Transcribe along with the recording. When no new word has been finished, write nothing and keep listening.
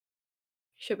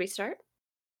Should we start?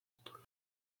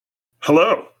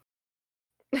 Hello.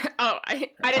 Oh, I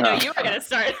didn't know you were going to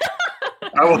start.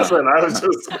 I wasn't. I was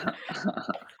just.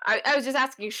 I was just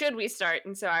asking, should we start?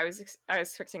 And so I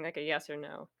was fixing like a yes or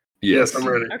no. Yes, I'm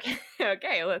ready.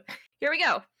 Okay. Well, here we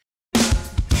go. I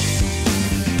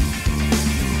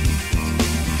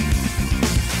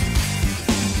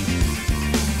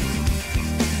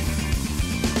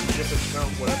guess it's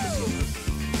count what episode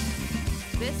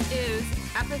This is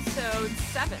episode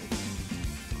 7.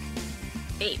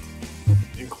 8.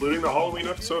 Including the Halloween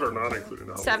episode or not including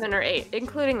the Halloween? 7 or 8,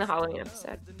 including the Halloween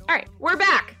episode. All right, we're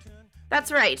back.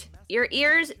 That's right. Your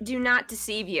ears do not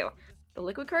deceive you. The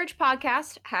Liquid Courage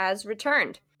podcast has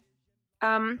returned.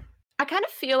 I kind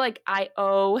of feel like I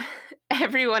owe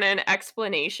everyone an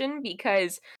explanation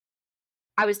because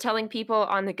I was telling people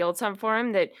on the Guild Summit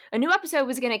forum that a new episode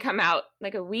was going to come out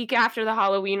like a week after the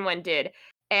Halloween one did.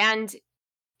 And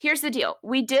here's the deal.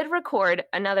 We did record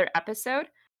another episode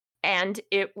and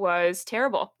it was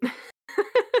terrible.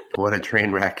 What a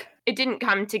train wreck. It didn't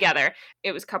come together.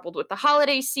 It was coupled with the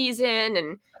holiday season,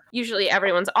 and usually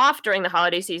everyone's off during the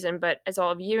holiday season, but as all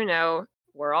of you know,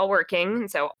 we're all working, and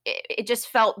so it just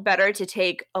felt better to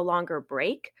take a longer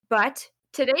break. But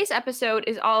today's episode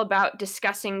is all about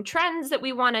discussing trends that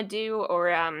we want to do, or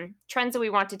trends that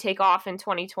we want to take off in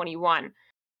 2021.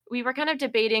 We were kind of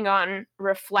debating on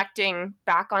reflecting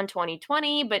back on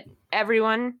 2020, but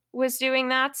everyone was doing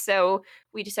that, so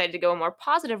we decided to go a more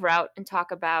positive route and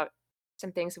talk about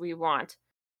some things that we want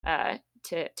to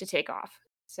take off.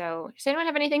 So does anyone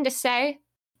have anything to say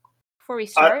before we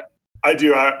start? I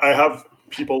do. I have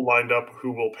people lined up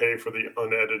who will pay for the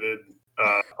unedited,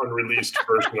 unreleased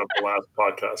version of the last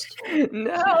podcast.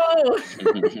 No!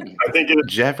 I think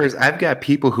Jeffers, I've got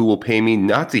people who will pay me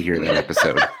not to hear that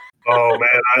episode. Oh,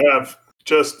 man. I have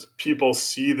just people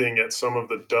seething at some of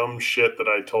the dumb shit that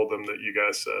I told them that you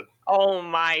guys said. Oh,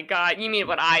 my God. You mean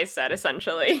what I said,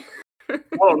 essentially.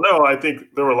 Well, no, I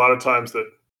think there were a lot of times that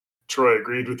Troy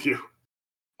agreed with you.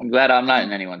 I'm glad I'm not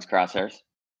in anyone's crosshairs.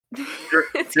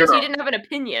 It's because you didn't have an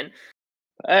opinion.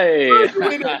 Hey! He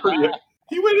went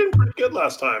in pretty good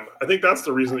last time. I think that's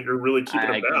the reason that you're really keeping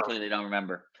him I down. completely don't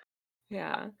remember.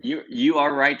 Yeah. You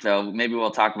are right, though. Maybe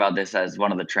we'll talk about this as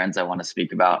one of the trends I want to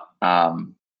speak about. I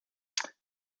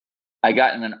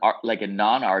got in a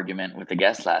non-argument with a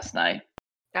guest last night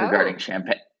regarding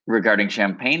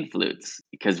champagne flutes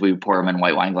because we pour them in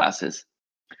white wine glasses.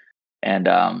 And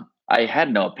I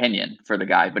had no opinion for the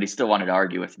guy, but he still wanted to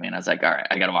argue with me. And I was like, all right,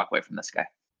 I got to walk away from this guy.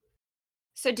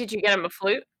 So did you get him a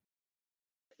flute?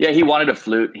 Yeah, he wanted a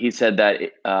flute. He said that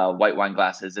white wine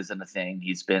glasses isn't a thing.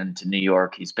 He's been to New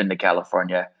York. He's been to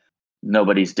California.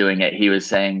 Nobody's doing it. He was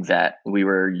saying that we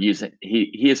were using,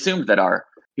 he assumed that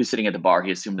he was sitting at the bar. He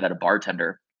assumed that a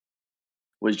bartender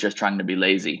was just trying to be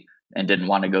lazy and didn't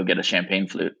want to go get a champagne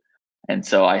flute. And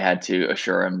so I had to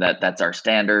assure him that that's our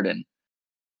standard. And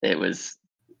it was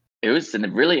a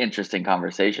really interesting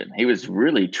conversation. He was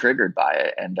really triggered by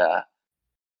it. And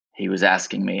he was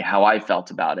asking me how I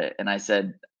felt about it. And I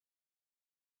said,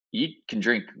 you can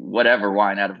drink whatever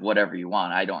wine out of whatever you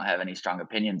want. I don't have any strong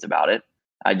opinions about it.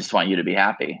 I just want you to be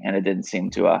happy. And it didn't seem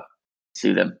to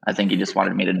soothe him. I think he just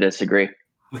wanted me to disagree.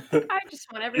 I just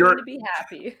want everyone to be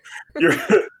happy.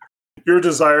 Your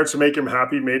desire to make him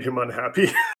happy made him unhappy.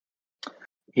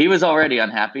 He was already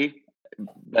unhappy,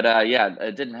 but yeah,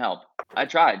 it didn't help. I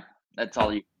tried. That's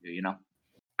all you can do, you know?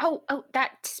 Oh,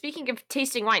 speaking of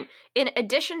tasting wine, in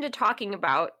addition to talking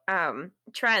about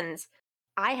trends,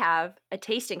 I have a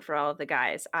tasting for all of the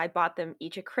guys. I bought them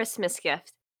each a Christmas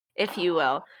gift, if you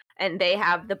will, and they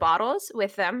have the bottles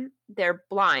with them. They're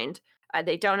blind.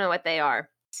 They don't know what they are.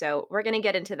 So we're going to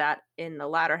get into that in the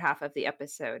latter half of the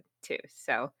episode too.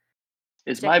 So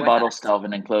is my bottle still have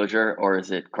an enclosure or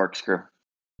is it corkscrew?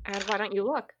 And why don't you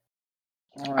look?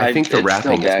 I think the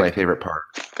wrapping is my favorite part.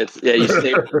 You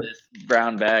save it in this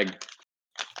brown bag.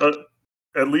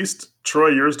 At least, Troy,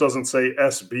 yours doesn't say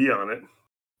SB on it.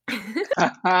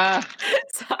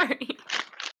 Sorry.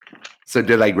 So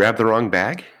did I grab the wrong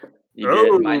bag? You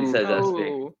did. Mine says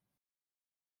SB.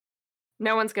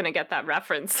 No one's going to get that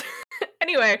reference.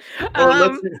 Anyway.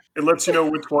 It lets you know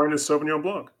which wine is Sauvignon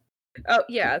Blanc. Oh,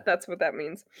 yeah, that's what that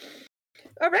means.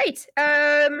 All right.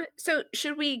 So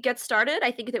should we get started?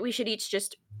 I think that we should each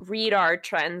just read our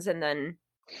trends and then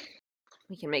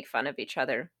we can make fun of each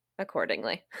other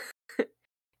accordingly.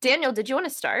 Daniel, did you want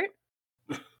to start?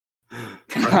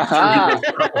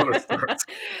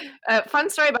 Fun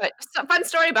story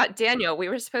about Daniel. We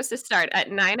were supposed to start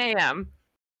at 9 a.m.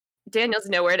 Daniel's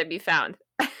nowhere to be found.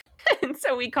 And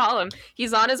so we call him.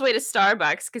 He's on his way to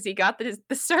Starbucks because he got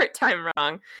the start time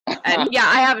wrong. And yeah,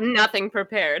 I have nothing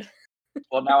prepared.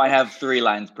 Well, now I have 3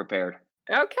 lines prepared.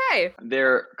 Okay.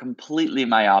 They're completely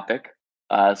myopic,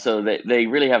 so they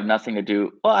really have nothing to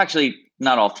do. Well, actually,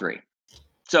 not all 3.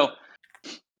 So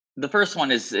the first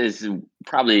one is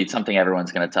probably something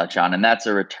everyone's going to touch on, and that's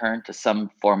a return to some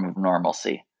form of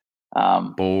normalcy.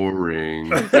 Boring.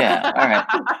 Yeah, all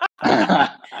right.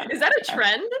 Is that a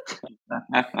trend?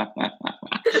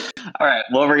 All right,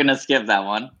 well, we're going to skip that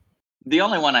one. The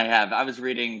only one I was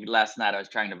reading last night. I was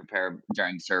trying to prepare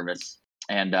during service,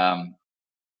 and I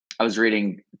was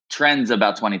reading trends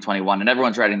about 2021, and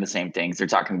everyone's writing the same things. They're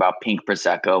talking about pink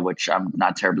Prosecco, which I'm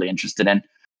not terribly interested in.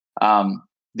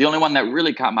 The only one that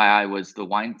really caught my eye was the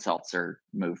wine seltzer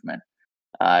movement.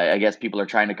 I guess people are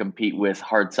trying to compete with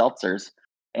hard seltzers,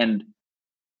 and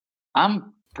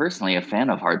I'm personally a fan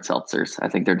of hard seltzers. I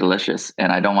think they're delicious,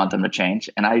 and I don't want them to change.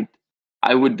 And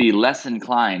I would be less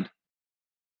inclined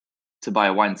to buy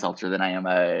a wine seltzer than I am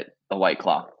a White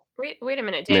Claw. Wait a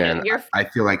minute, Daniel. Man, I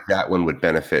feel like that one would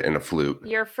benefit in a flute.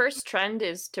 Your first trend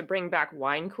is to bring back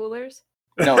wine coolers?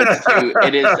 No,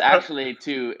 it's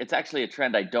actually a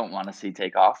trend I don't want to see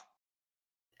take off.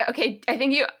 Okay, I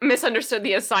think you misunderstood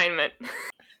the assignment.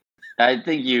 I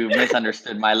think you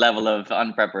misunderstood my level of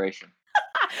unpreparation.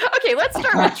 Okay, let's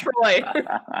start with Troy.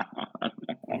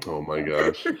 Oh my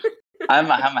gosh. I'm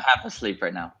half asleep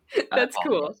right now. That's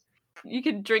cool. You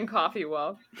can drink coffee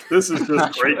well. This is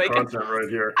just great content right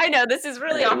here. I know, this is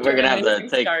really off to We're an amazing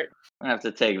start. We're gonna have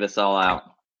to take this all out.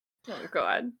 Oh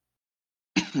God.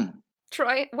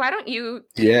 Troy, why don't you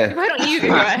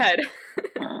go ahead?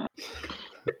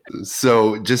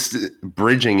 So just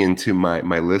bridging into my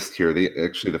list here,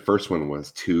 the first one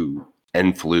was to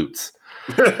end flutes.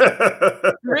 Really?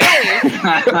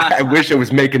 I wish I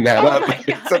was making that up.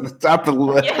 It's on the top of the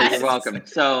list. Yes. You're welcome.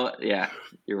 So yeah,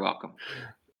 you're welcome.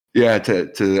 Yeah,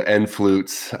 to end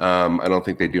flutes. I don't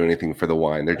think they do anything for the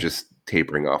wine. They're just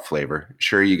tapering off flavor.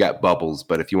 Sure, you got bubbles,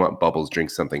 but if you want bubbles, drink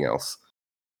something else.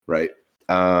 Right?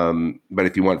 But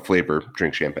if you want flavor,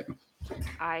 drink champagne.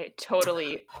 I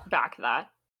totally back that.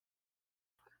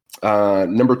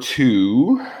 Number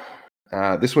 2,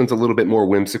 this one's a little bit more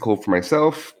whimsical for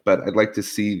myself, but I'd like to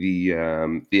see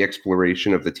the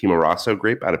exploration of the Timorasso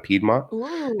grape out of Piedmont.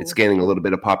 Ooh. It's gaining a little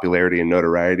bit of popularity and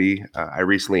notoriety. I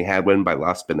recently had one by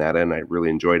La Spinetta, and I really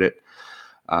enjoyed it.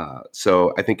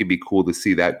 So I think it'd be cool to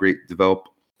see that grape develop.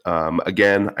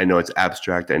 Again, I know it's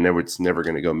abstract. I know it's never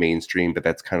going to go mainstream, but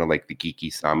that's kind of like the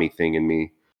geeky Sami thing in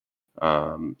me.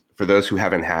 For those who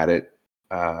haven't had it,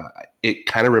 it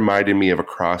kind of reminded me of a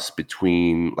cross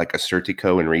between like a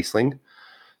Certico and Riesling.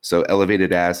 So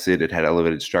elevated acid, it had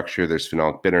elevated structure. There's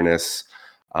phenolic bitterness.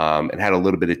 It had a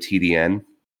little bit of TDN.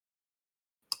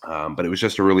 But it was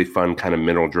just a really fun kind of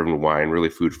mineral-driven wine, really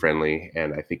food-friendly,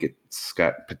 and I think it's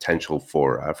got potential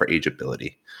for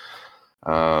ageability.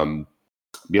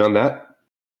 Beyond that,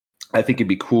 I think it'd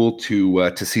be cool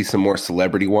to see some more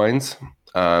celebrity wines.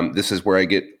 This is where I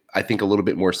get, I think, a little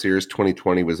bit more serious.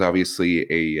 2020 was obviously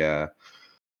a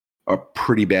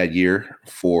pretty bad year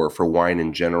for wine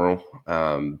in general.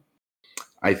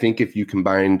 I think if you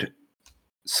combined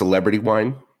celebrity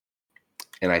wine,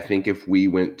 and I think if we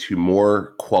went to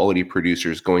more quality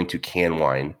producers going to can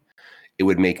wine, it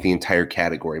would make the entire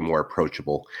category more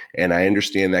approachable. And I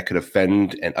understand that could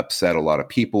offend and upset a lot of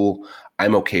people.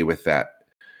 I'm okay with that.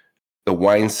 The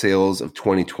wine sales of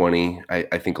 2020,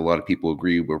 I think a lot of people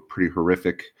agree, were pretty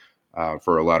horrific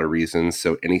for a lot of reasons.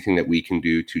 So anything that we can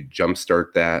do to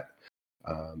jumpstart that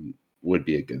would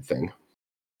be a good thing.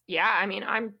 Yeah, I mean,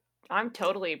 I'm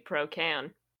totally pro can.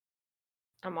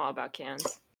 I'm all about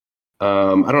cans.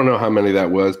 I don't know how many that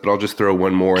was, but I'll just throw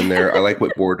one more in there. I like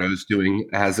what Bordeaux's doing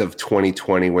as of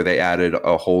 2020, where they added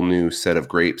a whole new set of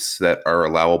grapes that are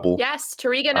allowable. Yes,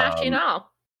 Touriga Nacional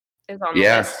is on the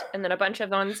list, and then a bunch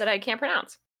of the ones that I can't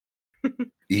pronounce.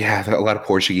 Yeah, a lot of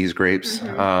Portuguese grapes,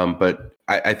 but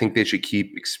I think they should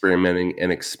keep experimenting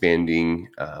and expanding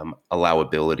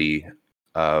allowability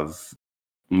of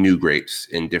new grapes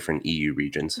in different EU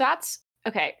regions. That's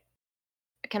okay.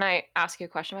 Can I ask you a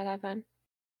question about that, Ben?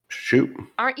 Shoot.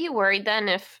 Aren't you worried then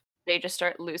if they just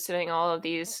start loosening all of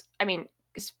these? I mean,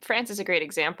 'cause France is a great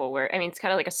example where, I mean, it's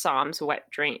kind of like a Som's wet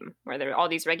dream where there are all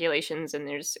these regulations and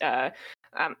there's,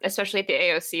 especially at the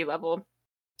AOC level,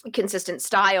 consistent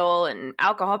style and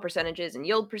alcohol percentages and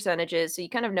yield percentages. So you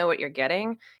kind of know what you're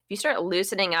getting. If you start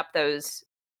loosening up those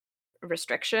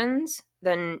restrictions,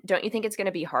 then don't you think it's going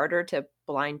to be harder to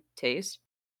blind taste?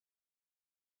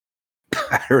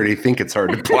 I already think it's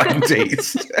hard to blind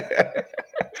taste.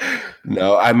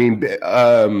 No, I mean,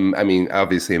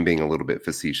 obviously I'm being a little bit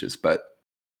facetious, but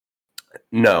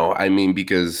no, I mean,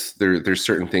 because there's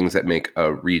certain things that make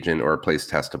a region or a place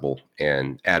testable,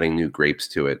 and adding new grapes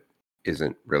to it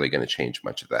isn't really going to change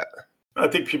much of that. I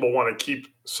think people want to keep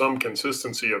some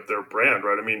consistency of their brand,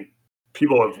 right? I mean,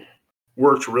 people have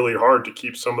worked really hard to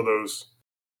keep some of those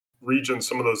regions,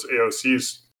 some of those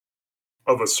AOCs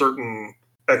of a certain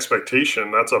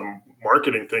expectation. That's a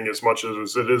marketing thing as much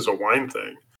as it is a wine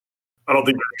thing. I don't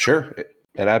think Sure, it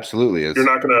absolutely is. you're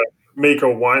not going to make a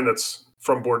wine that's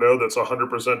from Bordeaux that's 100%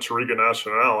 Touriga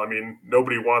Nacional. I mean,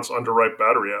 nobody wants underripe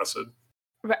battery acid.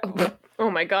 Oh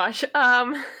my gosh.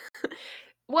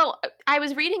 Well, I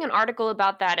was reading an article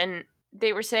about that, and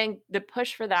they were saying the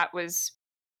push for that was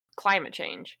climate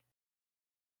change.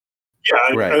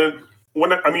 Yeah, Right.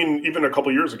 and even a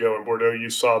couple years ago in Bordeaux, you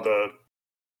saw the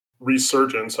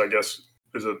resurgence, I guess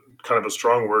is a kind of a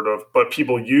strong word but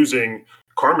people using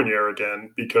Carmenere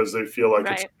again because they feel like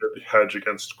it's a good hedge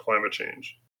against climate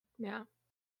change. Yeah.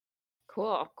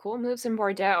 Cool moves in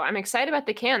Bordeaux. I'm excited about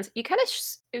the cans. You kind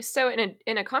of so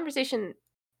in a conversation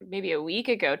maybe a week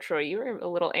ago, Troy, you were a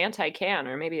little anti-can,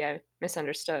 or maybe I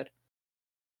misunderstood.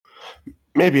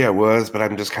 Maybe I was, but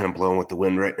I'm just kind of blowing with the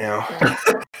wind right now.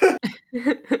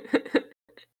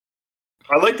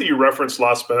 I like that you referenced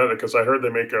La Spinetta because I heard they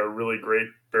make a really great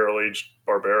barrel-aged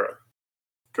Barbera.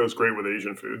 Goes great with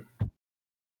Asian food.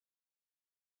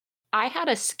 I had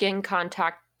a skin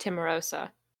contact Timorasso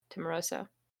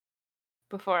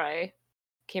before I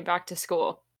came back to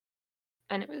school,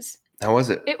 and it was. How was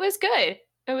it? It was good.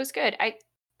 It was good.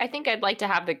 I think I'd like to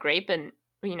have the grape and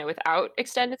without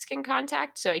extended skin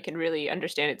contact, so I can really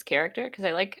understand its character, because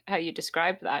I like how you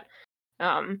described that.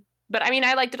 But I mean,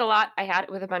 I liked it a lot. I had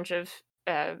it with a bunch of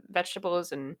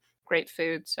vegetables and great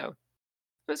food, so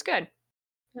it was good.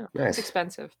 Yeah, nice. It was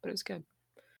expensive, but it was good.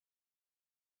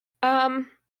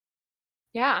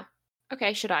 Yeah.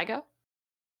 Okay, should I go?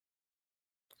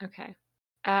 Okay.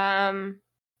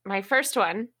 My first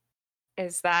one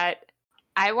is that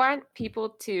I want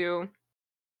people to.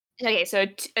 Okay, so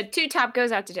a two-top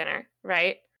goes out to dinner,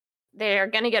 right? They're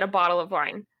going to get a bottle of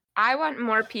wine. I want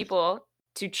more people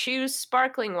to choose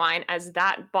sparkling wine as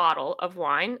that bottle of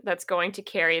wine that's going to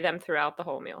carry them throughout the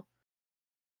whole meal.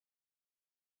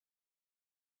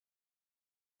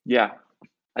 Yeah,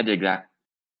 I dig that.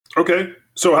 Okay,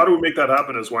 so how do we make that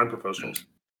happen as wine professionals?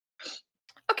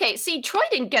 Okay, see, Troy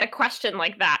didn't get a question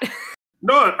like that.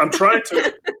 No, I'm trying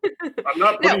to. I'm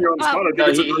not putting you on the spot.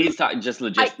 I think he's talking just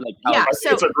legit. I think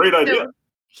it's a great idea.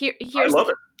 I love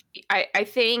it. I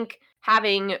think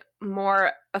having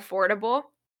more affordable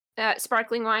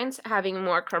sparkling wines, having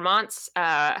more Cremants,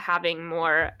 having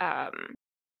more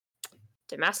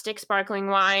domestic sparkling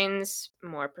wines,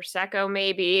 more Prosecco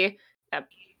maybe,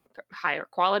 higher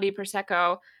quality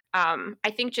Prosecco.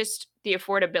 I think just the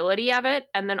affordability of it,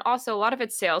 and then also a lot of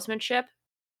its salesmanship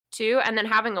too, and then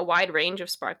having a wide range of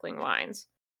sparkling wines.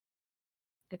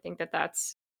 I think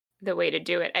that's the way to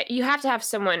do it. You have to have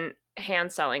someone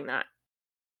hand selling that,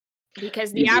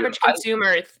 because the average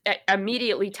consumer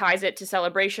immediately ties it to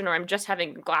celebration, or I'm just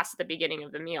having a glass at the beginning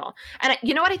of the meal. And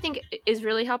you know what I think is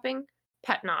really helping?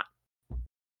 Pet Not.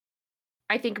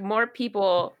 I think more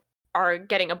people are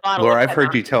getting a bottle. Laura, I've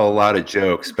heard you tell a lot of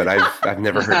jokes, but I've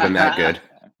never heard them that good.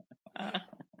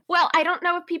 Well, I don't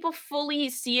know if people fully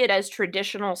see it as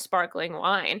traditional sparkling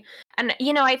wine. And,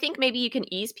 I think maybe you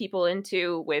can ease people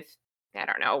into with, I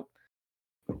don't know,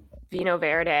 Vino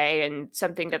Verde and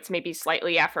something that's maybe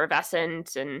slightly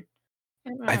effervescent. And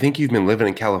I think you've been living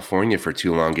in California for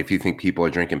too long if you think people are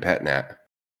drinking Pet Nat.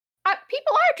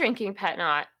 People are drinking Pet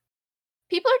Nat.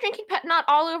 People are drinking Pet Nat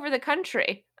all over the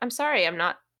country. I'm sorry, I'm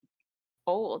not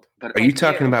old. But are you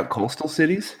talking about coastal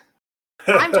cities?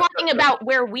 I'm talking about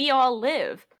where we all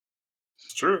live.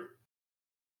 It's true.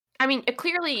 I mean,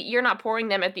 clearly you're not pouring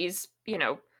them at these,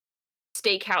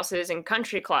 steakhouses and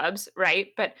country clubs, right?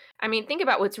 But I mean, think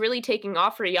about what's really taking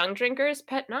off for young drinkers.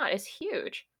 Pet Nat is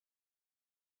huge.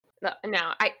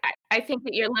 Now, I think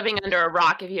that you're living under a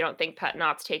rock if you don't think Pet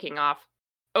Nat's taking off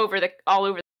all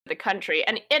over the country,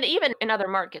 and even in other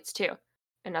markets too,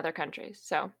 in other countries.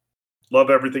 So,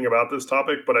 love everything about this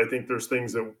topic, but I think there's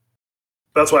things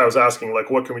that's why I was asking, like,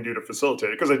 what can we do to facilitate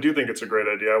it? Because I do think it's a great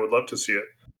idea. I would love to see it.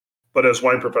 But as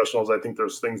wine professionals, I think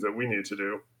there's things that we need to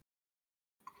do.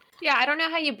 Yeah, I don't know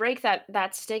how you break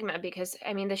that stigma, because,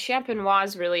 I mean, the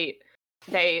Champenois really,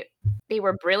 they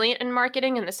were brilliant in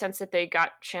marketing in the sense that they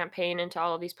got champagne into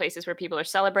all of these places where people are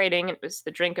celebrating. It was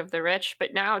the drink of the rich.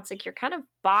 But now it's like you're kind of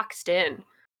boxed in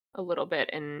a little bit.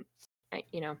 And,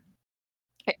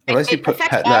 unless you put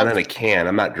Pet Nat in a can,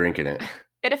 I'm not drinking it.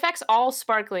 It affects all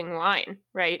sparkling wine,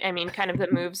 right? I mean, kind of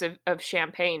the moves of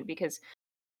champagne, because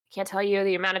I can't tell you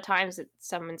the amount of times that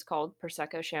someone's called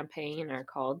Prosecco champagne or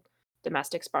called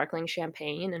domestic sparkling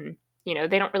champagne, and,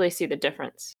 they don't really see the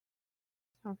difference.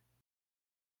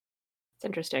 It's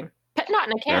interesting. But not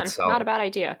in a can. That's solid. Not a bad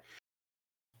idea.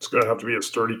 It's going to have to be a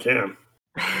sturdy can.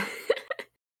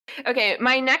 Okay,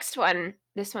 my next one,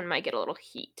 this one might get a little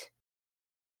heat.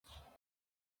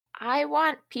 I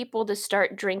want people to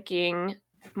start drinking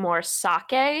more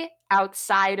sake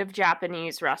outside of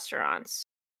Japanese restaurants.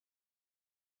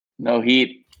 No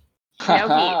heat. No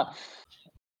heat.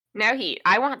 No heat.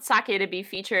 I want sake to be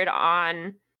featured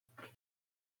on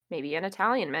maybe an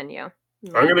Italian menu.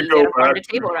 I'm going to Maybe go at a back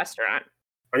farm-to-table restaurant.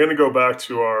 I'm going to go back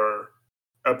to our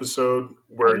episode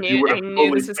where you would have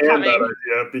totally banned that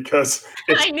idea because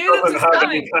it doesn't have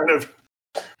any kind of,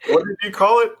 what did you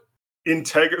call it?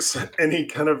 Any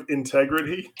kind of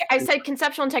integrity? I said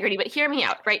conceptual integrity, but hear me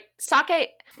out, right?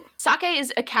 Sake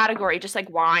is a category, just like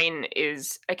wine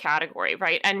is a category,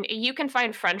 right? And you can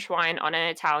find French wine on an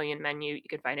Italian menu. You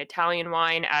can find Italian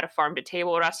wine at a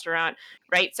farm-to-table restaurant,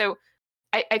 right? So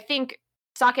I think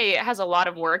sake has a lot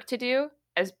of work to do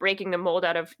as breaking the mold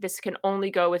out of this can only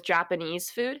go with Japanese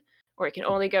food, or it can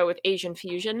only go with Asian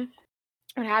fusion,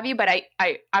 what have you. But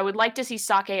I would like to see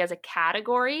sake as a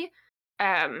category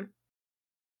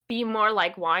be more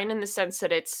like wine in the sense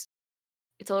that it's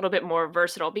a little bit more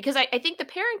versatile, because I think the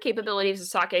pairing capabilities of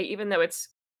sake, even though it's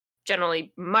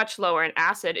generally much lower in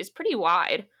acid, is pretty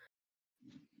wide.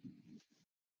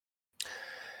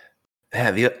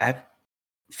 Yeah,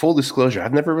 full disclosure,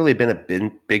 I've never really been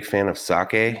a big fan of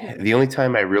sake. The only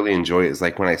time I really enjoy it is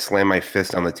like when I slam my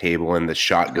fist on the table and the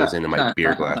shot goes into my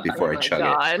beer glass before I chug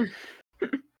it.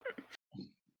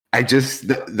 I just,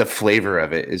 the flavor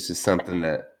of it is just something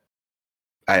that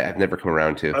I've never come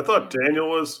around to. I thought Daniel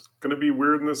was going to be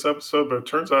weird in this episode, but it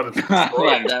turns out it's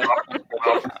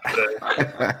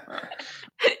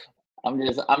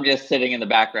I'm just sitting in the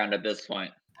background at this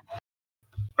point.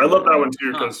 I love that one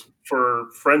too, because for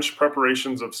French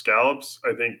preparations of scallops,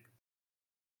 I think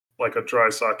like a dry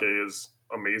sake is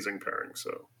amazing pairing.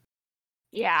 So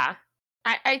yeah,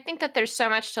 I think that there's so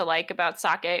much to like about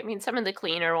sake. I mean, some of the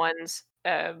cleaner ones,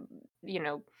 I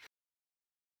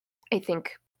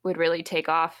think would really take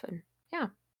off. And yeah,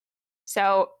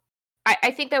 so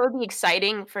I think that would be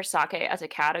exciting for sake as a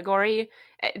category.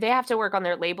 They have to work on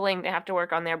their labeling. They have to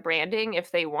work on their branding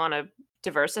if they want to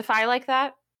diversify like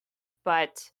that.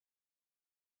 But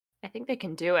I think they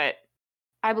can do it.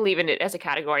 I believe in it as a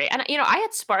category. And, I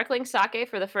had sparkling sake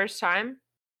for the first time.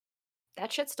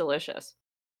 That shit's delicious.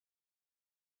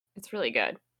 It's really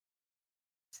good.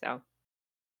 So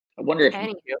I wonder if,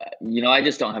 I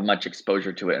just don't have much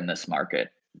exposure to it in this market.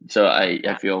 So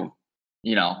I feel,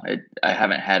 I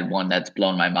haven't had one that's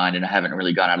blown my mind, and I haven't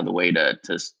really gone out of the way to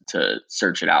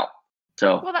search it out.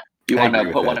 So if you want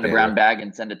to put one in a brown bag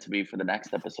and send it to me for the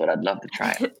next episode, I'd love to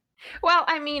try it. Well,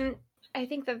 I mean, I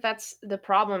think that's the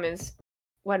problem is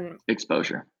when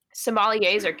exposure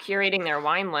sommeliers are curating their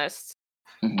wine lists.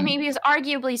 Mm-hmm. I mean, because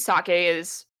arguably sake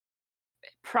is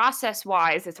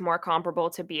process-wise, it's more comparable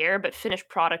to beer, but finished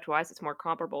product-wise, it's more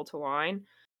comparable to wine.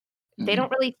 Mm-hmm. They don't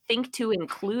really think to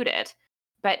include it.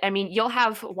 But, I mean, you'll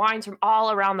have wines from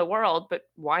all around the world, but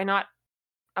why not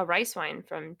a rice wine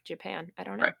from Japan? I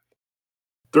don't know. Right.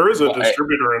 There is a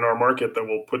distributor in our market that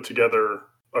will put together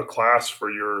a class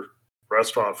for your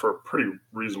restaurant for a pretty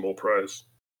reasonable price.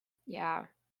 Yeah.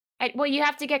 Well, you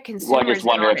have to get consumers. Well, I just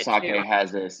wonder if sake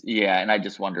has this. Yeah, and I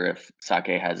just wonder if sake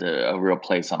has a real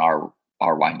place on our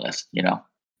wine list.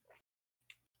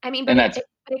 I mean, but that's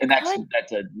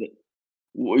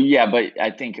yeah. But I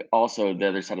think also the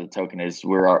other side of the token is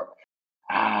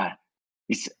I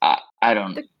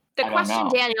don't. The question,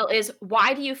 Daniel, is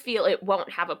why do you feel it won't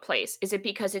have a place? Is it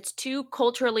because it's too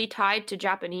culturally tied to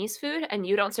Japanese food and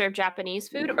you don't serve Japanese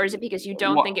food? Or is it because you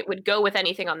don't think it would go with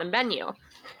anything on the menu?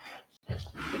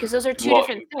 Because those are two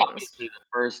different things. Obviously the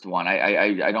first one,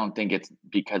 I don't think it's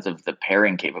because of the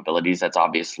pairing capabilities. That's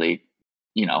obviously,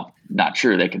 not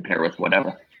true. They can pair with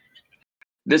whatever.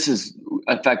 This is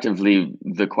effectively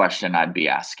the question I'd be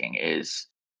asking is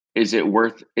it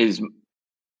worth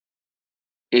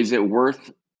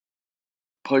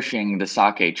pushing the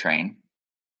sake train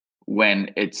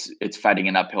when it's fighting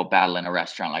an uphill battle in a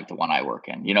restaurant like the one I work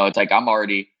in? It's like I'm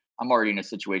already in a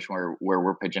situation where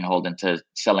we're pigeonholed into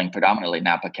selling predominantly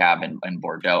Napa Cab and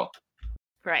Bordeaux.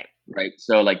 Right.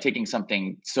 So like taking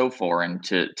something so foreign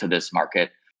to this market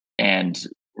and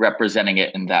representing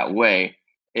it in that way,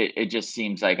 it just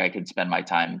seems like I could spend my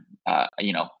time, I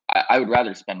would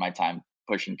rather spend my time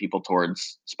pushing people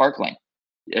towards sparkling,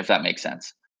 if that makes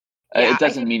sense. Yeah, it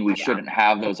doesn't mean we shouldn't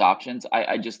have those options.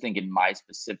 I just think in my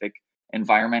specific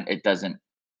environment, it doesn't.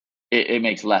 It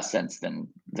makes less sense than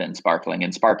sparkling.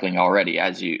 And sparkling already,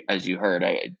 as you heard,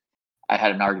 I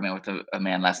had an argument with a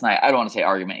man last night. I don't want to say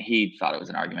argument. He thought it was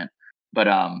an argument, but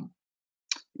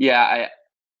yeah,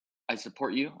 I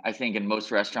support you. I think in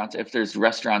most restaurants, if there's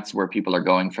restaurants where people are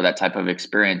going for that type of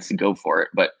experience, go for it.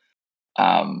 But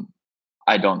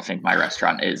I don't think my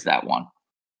restaurant is that one.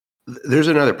 There's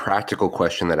another practical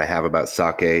question that I have about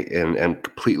sake, and I'm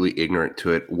completely ignorant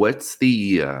to it. What's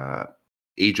the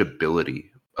ageability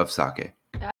of sake?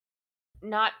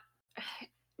 Not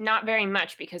very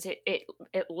much, because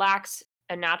it lacks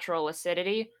a natural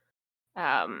acidity.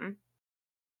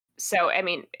 So I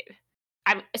mean,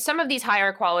 some of these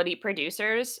higher quality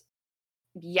producers,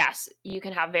 yes, you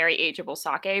can have very ageable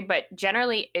sake, but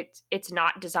generally it's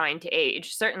not designed to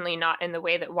age. Certainly not in the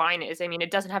way that wine is. I mean,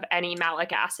 it doesn't have any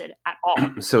malic acid at all.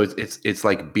 So it's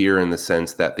like beer in the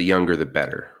sense that the younger the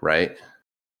better, right?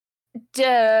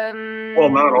 Well,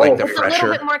 not all. Like It's the a fresher.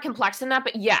 little bit more complex than that,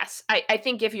 but yes, I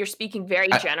think if you're speaking very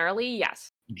generally,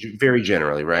 yes. Very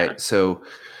generally, right? Yeah. So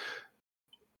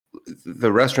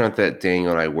the restaurant that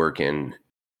Daniel and I work in,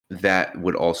 that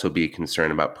would also be a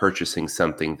concern about purchasing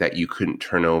something that you couldn't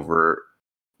turn over,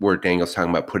 where Daniel's talking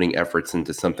about putting efforts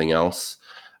into something else.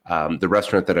 The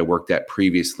restaurant that I worked at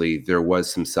previously, there was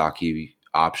some sake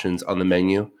options on the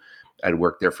menu. I'd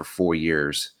worked there for 4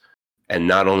 years. And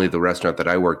not only the restaurant that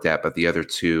I worked at, but the other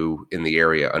two in the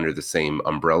area under the same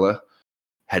umbrella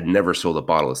had never sold a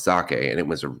bottle of sake. And it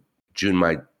was a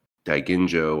Junmai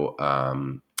Daiginjo.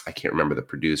 I can't remember the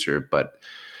producer, but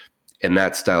in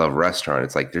that style of restaurant,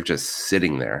 it's like they're just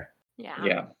sitting there.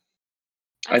 Yeah.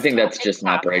 I think that's just an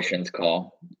operations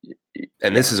call.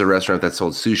 And this is a restaurant that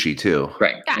sold sushi too.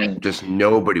 Right. Yeah. And Just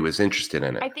nobody was interested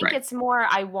in it. I think it's more,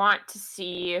 I want to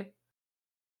see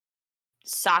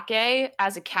sake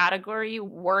as a category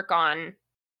work on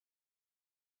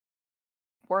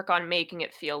making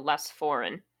it feel less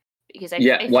foreign, because I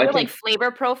feel like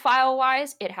flavor profile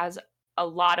wise, it has a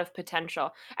lot of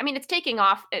potential. I mean, it's taking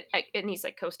off in these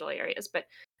like coastal areas, but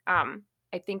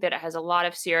I think that it has a lot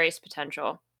of serious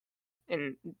potential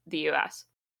in the US.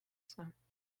 So.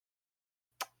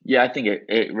 Yeah, I think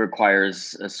it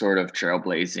requires a sort of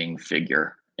trailblazing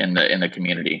figure in the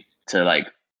community to like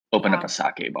open up a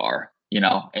sake bar,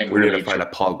 and we really need to find a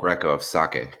Paul Greco of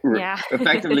sake. Yeah.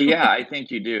 Effectively, yeah, I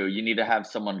think you do. You need to have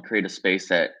someone create a space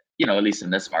that, at least in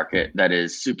this market, that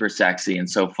is super sexy and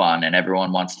so fun, and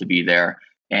everyone wants to be there,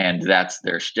 and that's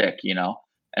their shtick,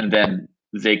 and then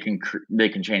they can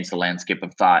change the landscape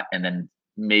of thought, and then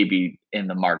maybe in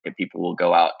the market people will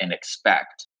go out and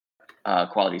expect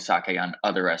quality sake on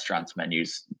other restaurants'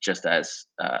 menus, just as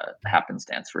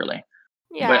happenstance, really.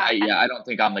 Yeah. But I don't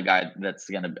think I'm the guy that's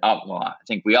going to. Oh, well, I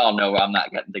think we all know I'm not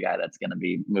the guy that's going to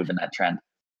be moving that trend.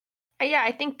 Yeah,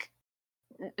 I think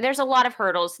there's a lot of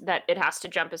hurdles that it has to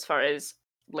jump as far as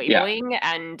labeling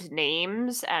and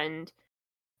names, and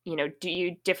do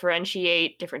you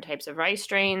differentiate different types of rice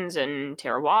strains and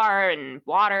terroir and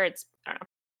water? I don't know.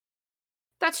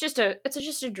 That's just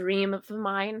a dream of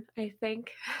mine, I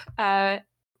think.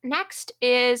 Next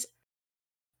is,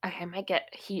 I might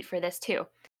get heat for this too.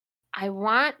 I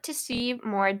want to see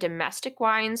more domestic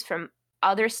wines from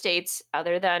other states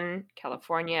other than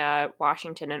California,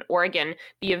 Washington, and Oregon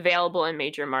be available in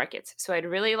major markets. So I'd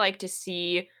really like to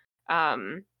see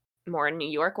more New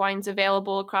York wines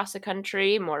available across the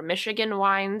country, more Michigan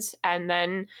wines, and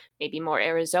then maybe more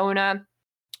Arizona,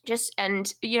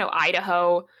 and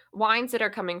Idaho, wines that are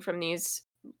coming from these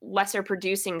lesser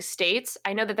producing states.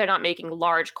 I know that they're not making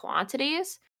large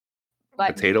quantities,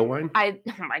 but potato wine? Oh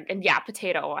my god, yeah,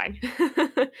 potato wine.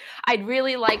 I'd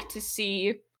really like to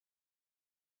see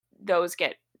those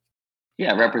get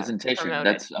representation. promoted.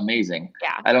 That's amazing.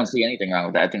 Yeah. I don't see anything wrong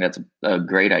with that. I think that's a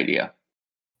great idea.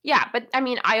 Yeah, but I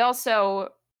mean, I also,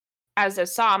 as a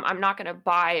som, I'm not going to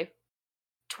buy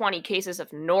 20 cases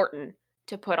of Norton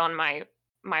to put on my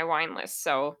wine list.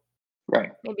 So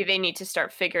right, maybe they need to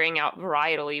start figuring out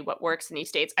varietally what works in these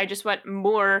states. I just want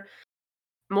more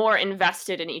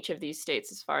invested in each of these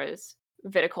states as far as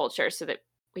viticulture, so that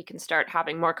we can start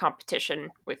having more competition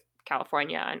with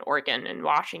California and Oregon and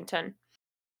Washington.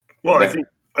 Well, I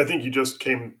think you just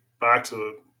came back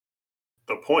to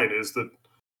the point, is that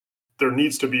there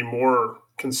needs to be more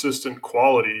consistent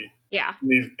quality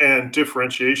and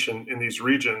differentiation in these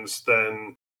regions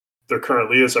than there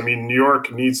currently is. I mean, New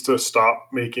York needs to stop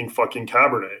making fucking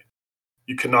Cabernet.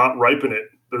 You cannot ripen it.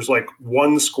 There's like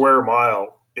 1 square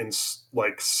mile in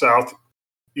like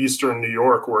southeastern New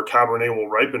York where Cabernet will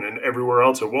ripen, and everywhere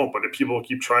else it won't. But if people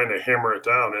keep trying to hammer it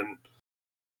down, and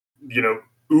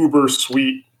uber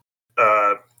sweet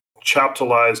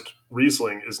chaptalized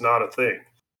Riesling is not a thing.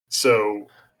 So,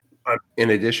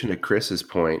 in addition to Chris's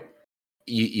point,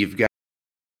 you've got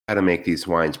how to make these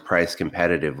wines price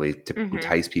competitively to Mhm.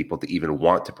 entice people to even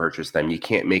want to purchase them. You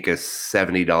can't make a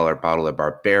 $70 bottle of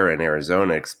Barbera in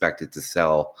Arizona expect it to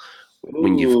sell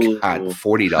when you've got Ooh.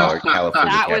 $40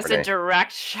 California That was a Cabernet.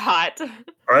 direct shot.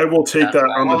 I will take that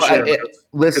on the Well, chin.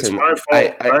 listen, It's my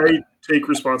fault. I take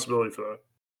responsibility for that.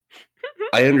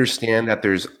 I understand that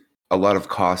there's a lot of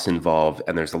costs involved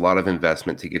and there's a lot of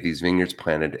investment to get these vineyards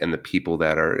planted and the people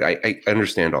that are, I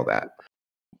understand all that.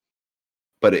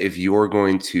 But if you're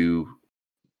going to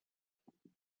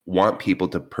want people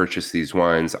to purchase these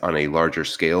wines on a larger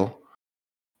scale,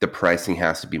 the pricing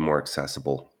has to be more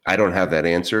accessible. I don't have that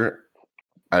answer.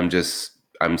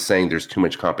 I'm saying there's too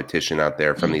much competition out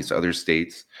there from these other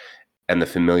states and the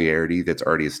familiarity that's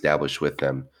already established with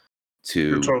them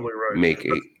You're to totally right. make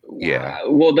a, yeah.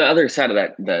 Well, the other side of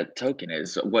that token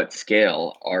is what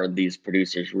scale are these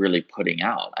producers really putting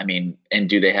out? I mean, and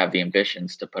do they have the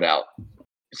ambitions to put out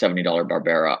 $70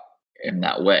 Barbera in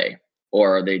that way,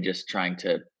 or are they just trying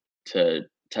to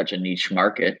touch a niche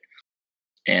market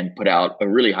and put out a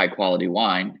really high quality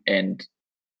wine, and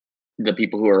the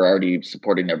people who are already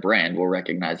supporting their brand will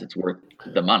recognize it's worth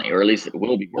the money, or at least it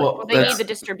will be worth. Well, Well, they need the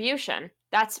distribution.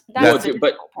 That's Well, the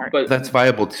but difficult part. but That's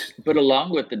viable. but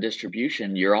along with the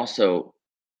distribution, you're also,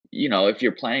 if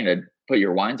you're planning to put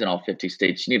your wines in all 50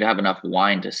 states, you need to have enough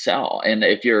wine to sell. And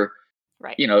if you're,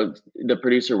 Right. the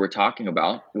producer we're talking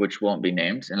about, which won't be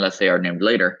named unless they are named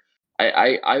later,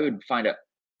 I would find it,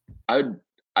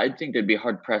 I think they'd be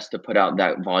hard pressed to put out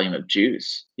that volume of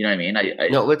juice. You know what I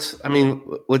mean? No,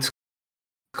 let's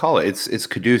call it. It's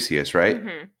caduceus, right?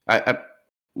 Mhm.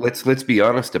 Let's be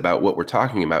honest about what we're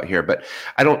talking about here. But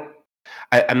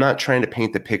I'm not trying to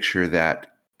paint the picture that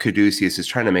caduceus is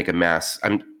trying to make a mass.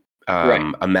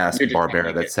 Right. A mass You're just Barbera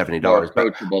making that's it $70. more But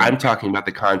approachable. I'm talking about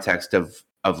the context of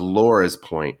Laura's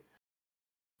point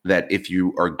that if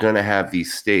you are going to have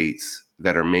these states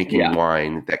that are making Yeah.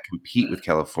 wine that compete with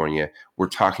California, we're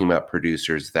talking about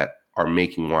producers that are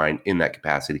making wine in that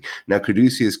capacity. Now,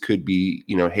 caduceus could be,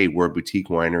 hey, we're a boutique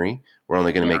winery. We're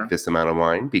only going to make this amount of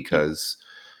wine because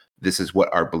this is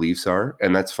what our beliefs are.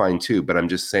 And that's fine too. But I'm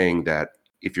just saying that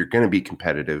if you're going to be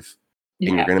competitive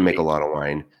and you're going to make a lot of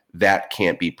wine, that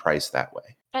can't be priced that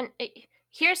way. And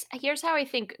here's how I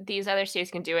think these other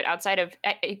states can do it. Outside of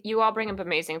you all bring up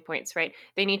amazing points, right?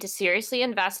 They need to seriously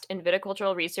invest in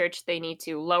viticultural research. They need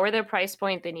to lower their price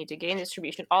point. They need to gain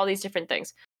distribution. All these different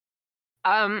things.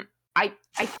 I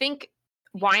think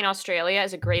Wine Australia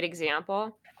is a great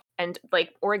example, and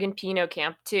like Oregon Pinot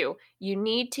Camp too. You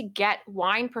need to get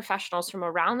wine professionals from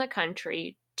around the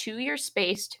country to your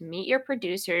space to meet your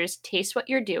producers, taste what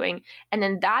you're doing, and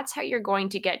then that's how you're going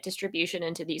to get distribution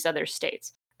into these other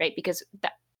states, right? Because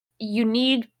you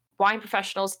need wine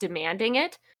professionals demanding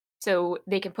it so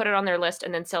they can put it on their list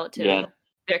and then sell it to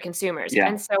their consumers. Yeah.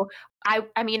 And so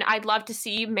I mean, I'd love to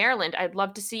see Maryland, I'd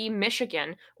love to see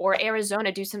Michigan or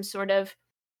Arizona do some sort of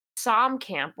SOM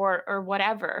camp or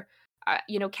whatever.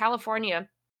 California,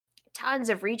 tons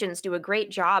of regions do a great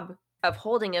job of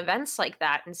holding events like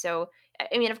that. And so,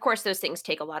 I mean, of course, those things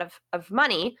take a lot of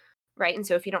money, right? And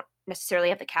so if you don't necessarily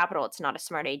have the capital, it's not a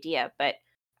smart idea. But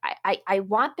I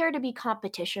want there to be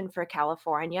competition for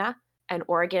California and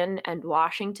Oregon and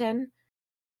Washington.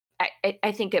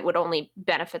 I think it would only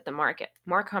benefit the market.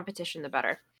 More competition, the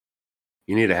better.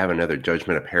 You need to have another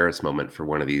Judgment of Paris moment for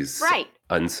one of these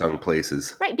unsung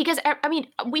places. Right, because, I mean,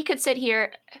 we could sit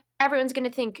here, everyone's going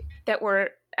to think that we're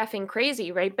effing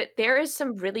crazy, right? But there is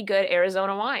some really good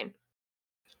Arizona wine.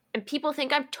 And people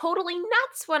think I'm totally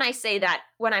nuts when I say that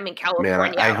when I'm in California.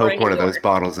 Man, I hope one of those York.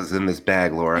 bottles is in this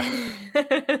bag, Laura.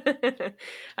 But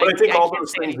I think all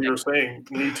those things that you're saying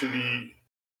need to be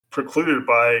precluded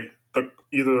by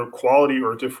either quality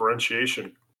or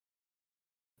differentiation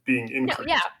being increased.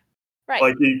 No, yeah, right.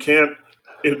 Like you can't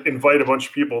invite a bunch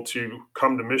of people to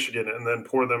come to Michigan and then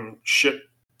pour them shit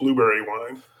blueberry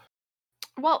wine.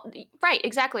 Well, right,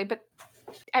 exactly. But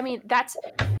I mean,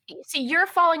 you're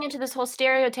falling into this whole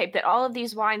stereotype that all of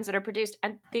these wines that are produced,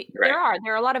 and there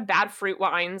are a lot of bad fruit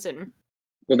wines and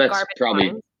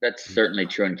that's certainly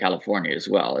true in California as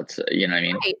well. It's what I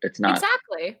mean, right, it's not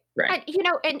exactly right.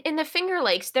 And in the Finger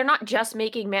Lakes, they're not just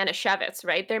making Manischewitz,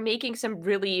 right? They're making some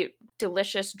really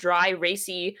delicious, dry,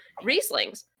 racy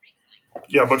Rieslings.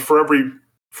 Yeah, but for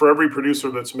every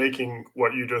producer that's making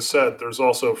what you just said, there's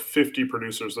also 50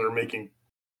 producers that are making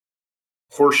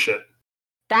horseshit.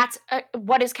 That's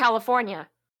what is California?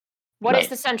 What is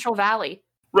the Central Valley?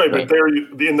 Right, but there,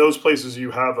 in those places, you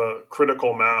have a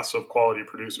critical mass of quality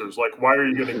producers. Like, why are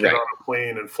you going to get on a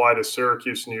plane and fly to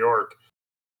Syracuse, New York,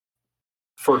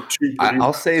 for two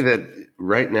I'll say that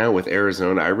right now with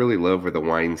Arizona, I really love where the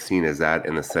wine scene is at,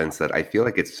 in the sense that I feel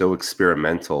like it's so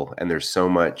experimental and there's so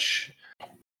much,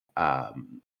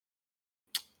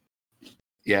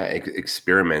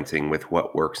 experimenting with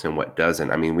what works and what doesn't.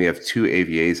 I mean, we have 2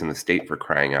 AVAs in the state, for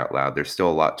crying out loud. There's still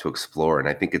a lot to explore, and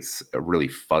I think it's really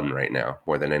fun right now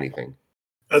more than anything.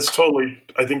 I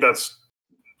think that's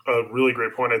a really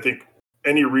great point. I think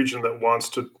any region that wants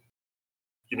to,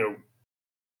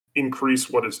 increase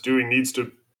what it's doing needs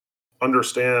to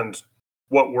understand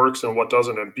what works and what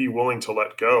doesn't and be willing to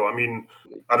let go. I mean,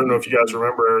 I don't know if you guys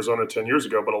remember Arizona 10 years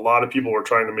ago, but a lot of people were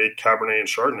trying to make Cabernet and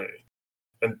Chardonnay,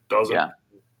 and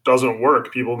doesn't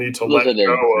work. People need to let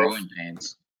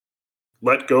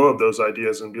go of those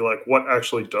ideas and be like, what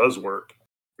actually does work?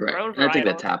 Right. And I think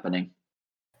that's happening.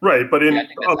 Right, but I'm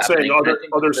saying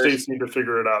other states need to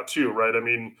figure it out too, right? I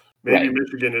mean, maybe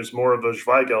Michigan is more of a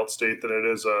Zweigelt state than it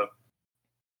is a,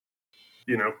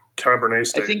 Cabernet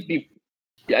state.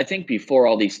 I think before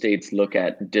all these states look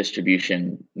at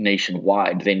distribution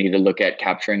nationwide, they need to look at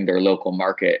capturing their local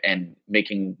market and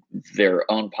making their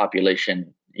own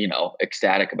population,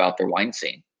 ecstatic about their wine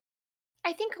scene.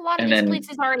 I think a lot of these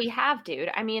places already have,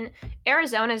 dude. I mean,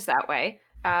 Arizona's that way.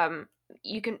 I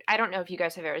don't know if you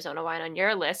guys have Arizona wine on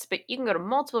your list, but you can go to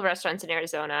multiple restaurants in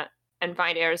Arizona and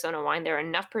find Arizona wine. There are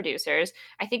enough producers.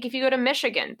 I think if you go to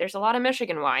Michigan, there's a lot of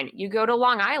Michigan wine. You go to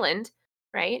Long Island,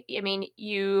 right? I mean,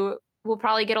 you will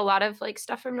probably get a lot of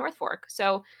stuff from North Fork.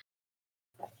 So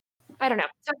I don't know.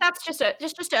 So that's just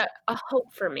a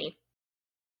hope for me.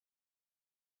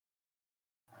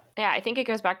 Yeah, I think it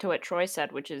goes back to what Troy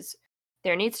said, which is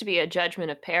there needs to be a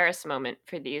judgment of Paris moment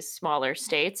for these smaller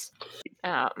states.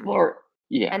 And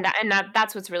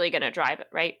that's what's really going to drive it,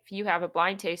 right? If you have a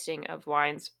blind tasting of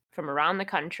wines from around the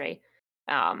country,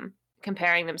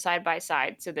 comparing them side by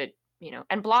side, so that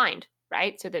and blind,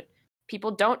 right? So that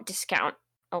people don't discount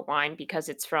a wine because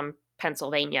it's from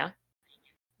Pennsylvania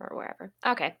or wherever.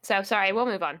 Okay, so sorry, we'll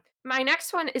move on. My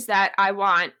next one is that I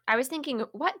was thinking,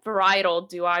 what varietal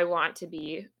do I want to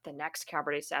be the next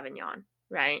Cabernet Sauvignon,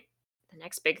 right? The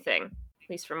next big thing, at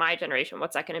least for my generation.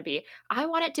 What's that going to be? I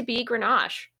want it to be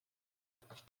Grenache.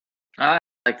 I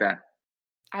like that.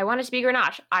 I want it to be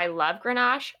Grenache. I love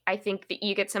Grenache. I think that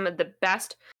you get some of the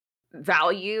best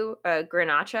value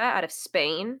Grenache out of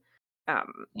Spain.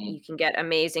 You can get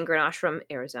amazing Grenache from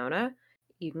Arizona.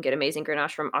 You can get amazing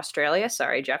Grenache from Australia.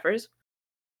 Sorry, Jeffers.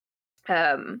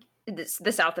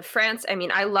 The south of France. I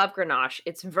mean, I love Grenache.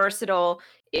 It's versatile.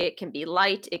 It can be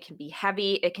light. It can be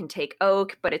heavy. It can take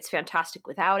oak, but it's fantastic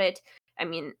without it. I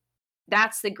mean,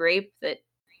 that's the grape that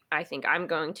I think I'm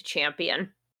going to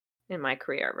champion in my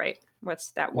career, right?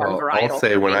 What's that one varietal? I'll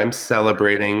say when I'm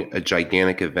celebrating a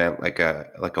gigantic event like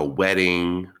a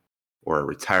wedding or a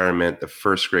retirement, the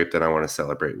first grape that I want to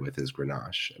celebrate with is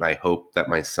Grenache. And I hope that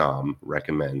my somm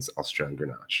recommends Australian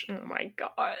Grenache. Oh my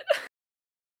God.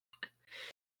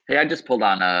 Hey, I just pulled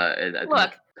on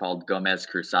it's called Gomez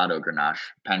Cruzado Grenache,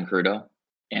 Pan Crudo,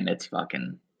 and it's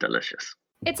fucking delicious.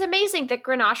 It's amazing that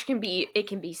Grenache can be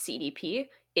CDP,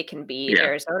 it can be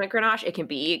Arizona Grenache, it can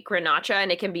be Grenache,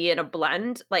 and it can be in a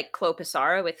blend like Clos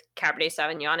Pissarra with Cabernet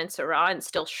Sauvignon and Syrah and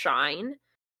still shine.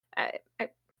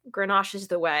 Grenache is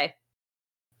the way.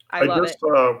 I love it.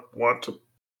 Want to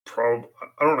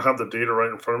I don't have the data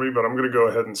right in front of me, but I'm going to go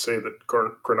ahead and say that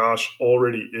Grenache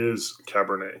already is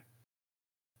Cabernet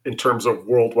in terms of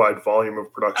worldwide volume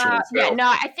of production.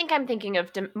 I think I'm thinking of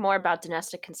more about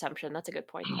domestic consumption. That's a good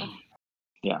point, though.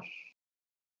 Yeah.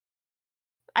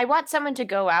 I want someone to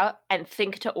go out and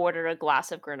think to order a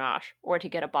glass of Grenache or to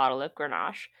get a bottle of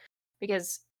Grenache,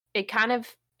 because it kind of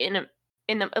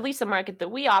at least the market that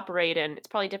we operate in, it's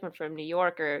probably different from New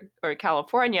York or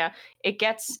California. It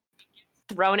gets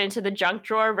thrown into the junk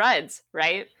drawer reds,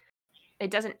 right? It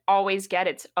doesn't always get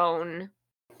its own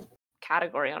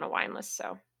category on a wine list.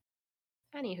 So,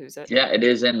 anywho's it? Yeah, it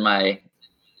is in my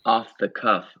off the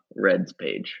cuff reds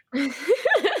page.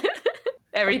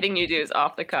 Everything you do is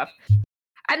off the cuff.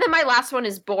 And then my last one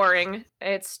is boring.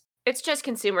 It's just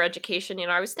consumer education.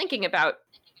 I was thinking about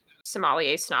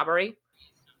sommelier snobbery.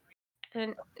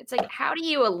 And it's like, how do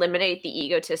you eliminate the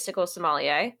egotistical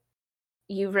sommelier?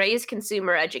 You raise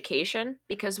consumer education,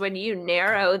 because when you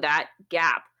narrow that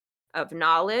gap of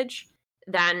knowledge,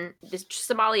 then the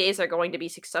sommeliers are going to be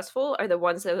successful are the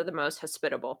ones that are the most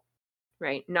hospitable,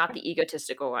 right? Not the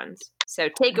egotistical ones. So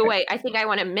I think I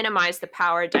want to minimize the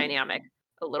power dynamic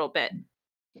a little bit.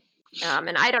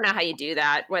 And I don't know how you do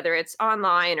that, whether it's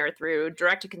online or through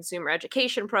direct-to-consumer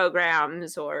education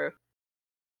programs or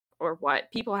what.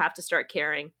 People have to start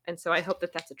caring. And so I hope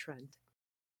that that's a trend.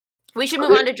 We should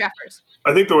move on to Jeffers.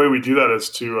 I think the way we do that is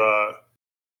to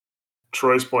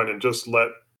Troy's point and just let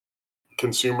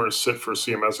consumers sit for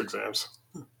CMS exams.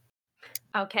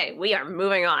 Okay, we are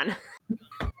moving on.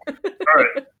 All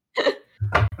right.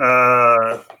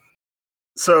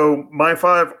 So my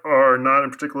 5 are not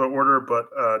in particular order, but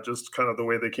just kind of the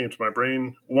way they came to my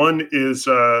brain. One is,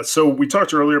 so we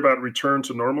talked earlier about return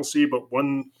to normalcy, but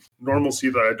one normalcy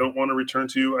that I don't want to return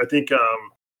to, I think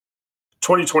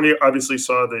 2020 obviously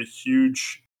saw the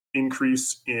huge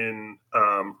increase in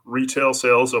retail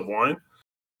sales of wine,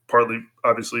 partly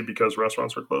obviously because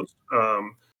restaurants are closed.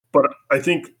 But I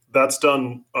think that's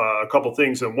done a couple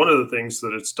things. And one of the things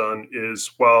that it's done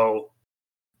is, while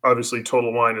obviously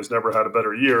Total Wine has never had a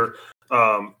better year,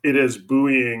 it is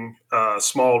buoying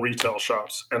small retail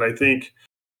shops. And I think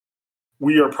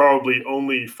we are probably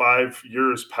only 5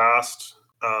 years past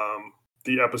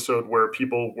the episode where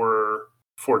people were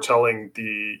foretelling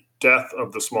the death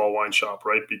of the small wine shop,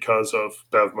 right? Because of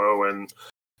Bevmo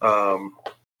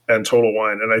and Total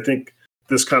Wine. And I think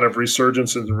this kind of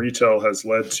resurgence in retail has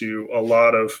led to a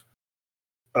lot of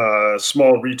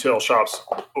small retail shops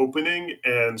opening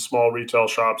and small retail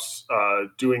shops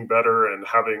doing better and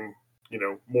having,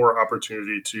 more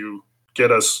opportunity to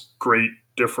get us great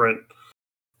different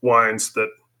wines that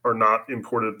are not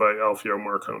imported by Alfio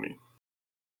Marconi.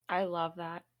 I love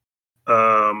that.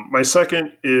 My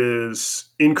second is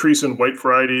increase in white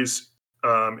varieties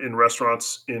in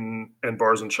restaurants and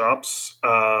bars and shops.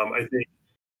 I think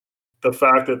the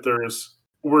fact that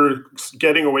we're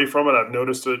getting away from it. I've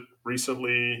noticed it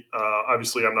recently.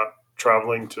 Obviously, I'm not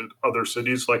traveling to other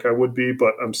cities like I would be,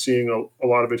 but I'm seeing a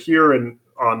lot of it here and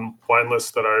on wine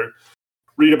lists that I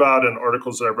read about and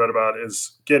articles that I've read about,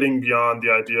 is getting beyond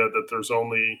the idea that there's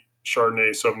only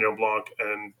Chardonnay, Sauvignon Blanc,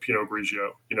 and Pinot Grigio.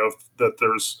 That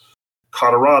there's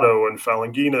Colorado and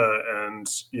Falangina and,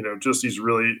 just these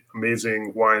really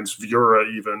amazing wines, Viura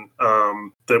even,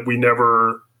 that we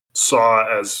never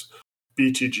saw as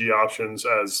BTG options,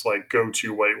 as like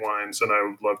go-to white wines. And I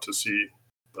would love to see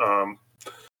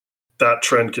that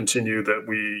trend continue, that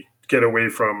we get away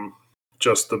from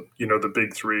just the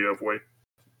big 3 of white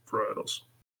varietals.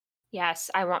 Yes,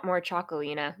 I want more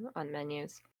Chocolina on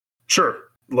menus. Sure.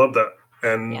 Love that.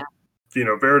 And,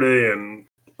 Verde and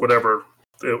whatever,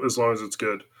 as long as it's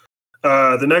good.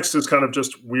 The next is kind of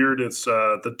just weird. It's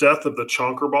the death of the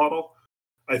chonker bottle.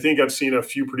 I think I've seen a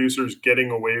few producers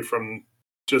getting away from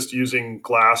just using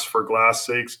glass for glass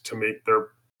sakes to make their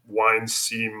wines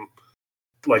seem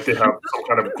like they have some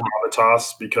kind of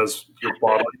gravitas, because your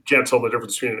bottle, you can't tell the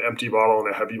difference between an empty bottle and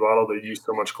a heavy bottle. They use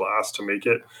so much glass to make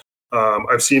it.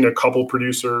 I've seen a couple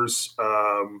producers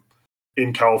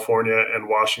in California and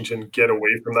Washington get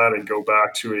away from that and go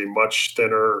back to a much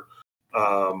thinner,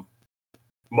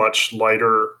 much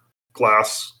lighter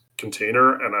glass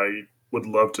container. And I would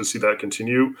love to see that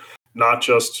continue, not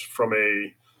just from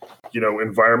a,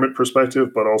 environment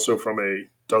perspective, but also from a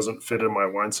doesn't fit in my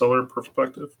wine cellar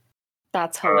perspective.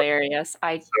 That's hilarious.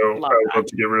 I would love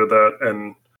to get rid of that.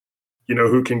 And,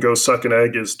 who can go suck an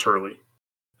egg is Turley.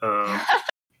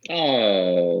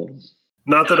 Oh.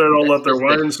 Not that I don't love their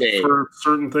wines for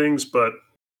certain things, but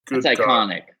good. It's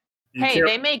iconic. Hey,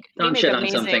 they make shit amazing, on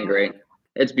something great.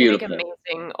 It's beautiful. They make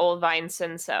amazing old vine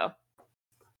Cinsault.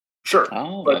 Sure.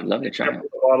 Oh, but I'd love to try it. Put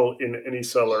a bottle in any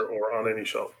cellar or on any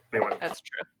shelf. Anyway. That's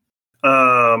true.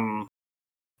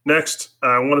 Next,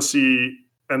 I want to see,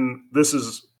 and this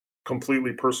is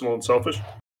completely personal and selfish,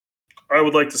 I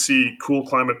would like to see cool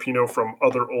climate Pinot from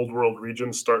other old world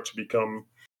regions start to become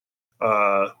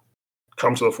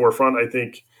come to the forefront. I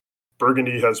think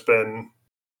Burgundy has been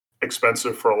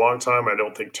expensive for a long time. I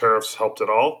don't think tariffs helped at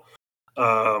all.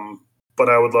 But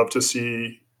I would love to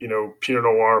see, Pinot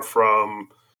Noir from,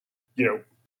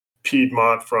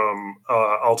 Piedmont, from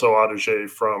Alto Adige,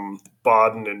 from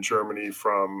Baden in Germany,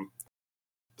 from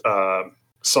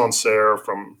Sancerre,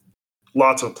 from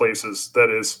lots of places, that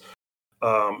is,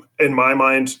 in my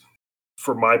mind,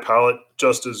 for my palate,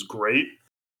 just as great,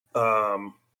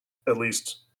 at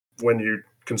least when you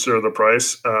consider the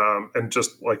price, and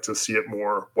just like to see it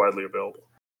more widely available.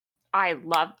 I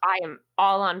am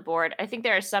all on board. I think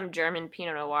there are some German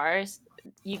Pinot Noirs.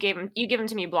 You give them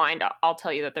to me blind, I'll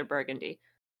tell you that they're Burgundy.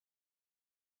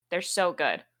 They're so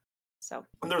good. So,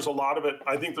 and there's a lot of it.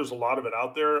 I think there's a lot of it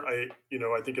out there. I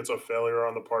think it's a failure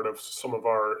on the part of some of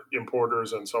our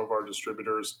importers and some of our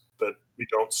distributors that we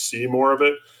don't see more of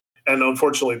it. And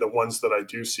unfortunately, the ones that I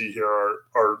do see here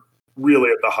are really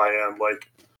at the high end. Like,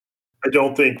 I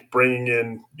don't think bringing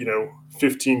in,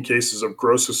 15 cases of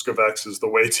Grosses Gewächs is the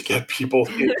way to get people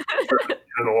in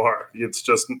Noir. It's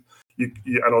just,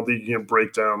 I don't think you can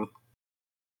break down.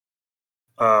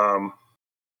 I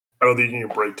don't think you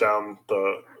can break down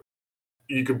the,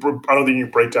 I don't think you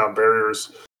can break down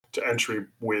barriers to entry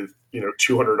with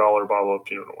 $200 bottle of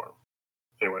Pinot Noir.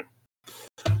 Anyway,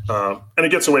 and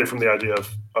it gets away from the idea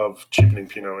of cheapening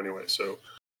Pinot anyway. So,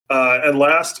 and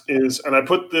last is, and I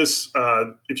put this.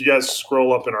 If you guys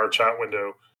scroll up in our chat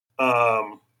window,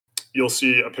 you'll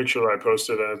see a picture that I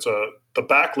posted, and it's the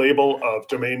back label of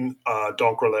Domaine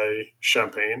d'Ancrelay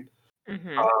Champagne.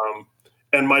 Mm-hmm.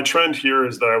 And my trend here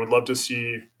is that I would love to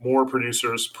see more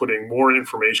producers putting more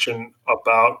information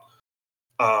about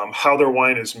how their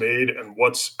wine is made and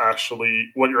what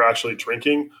you're actually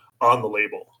drinking on the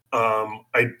label.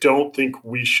 I don't think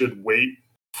we should wait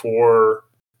for,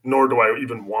 nor do I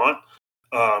even want,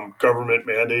 government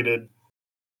mandated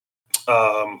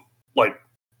like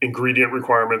ingredient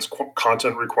requirements,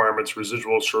 content requirements,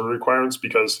 residual sugar requirements,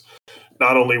 because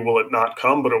not only will it not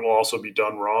come, but it will also be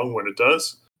done wrong when it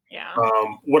does. Yeah.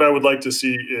 What I would like to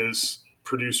see is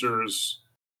producers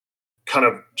kind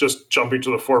of just jumping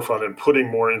to the forefront and putting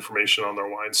more information on their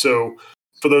wine. So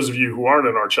for those of you who aren't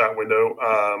in our chat window,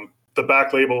 the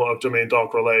back label of Domaine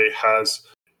d'Ancrelay has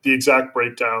the exact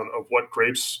breakdown of what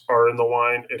grapes are in the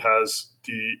wine. It has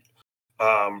the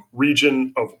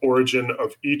region of origin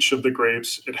of each of the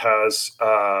grapes. It has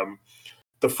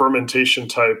the fermentation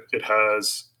type. It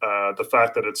has the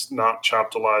fact that it's not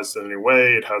chaptalized in any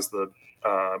way. It has the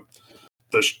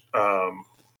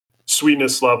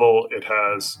sweetness level. It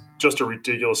has just a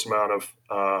ridiculous amount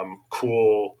of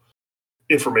cool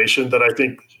information that I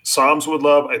think somms would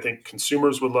love, I think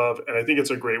consumers would love, and I think it's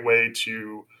a great way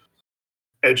to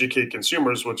educate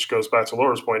consumers, which goes back to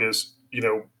Laura's point is,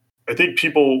 I think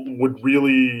people would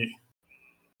really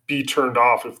be turned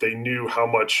off if they knew how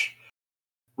much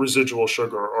residual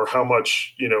sugar or how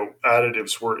much,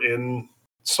 additives were in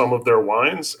some of their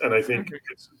wines. And I think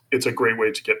it's a great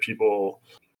way to get people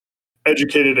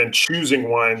educated and choosing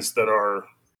wines that are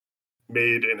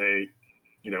made in a,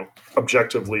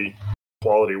 objectively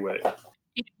quality way.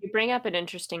 You bring up an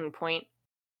interesting point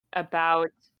about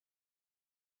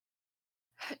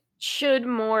should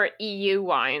more EU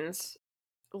wines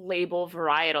label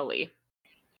varietally.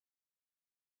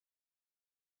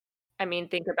 I mean,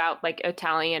 think about like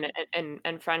Italian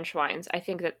and French wines. I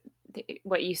think that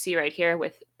what you see right here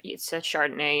with it says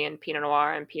Chardonnay and Pinot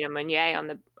Noir and Pinot Meunier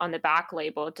on the back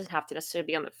label, it doesn't have to necessarily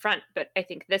be on the front, but I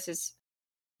think this is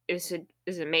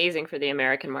amazing for the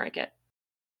American market.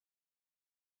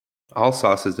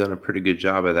 Allsauce has done a pretty good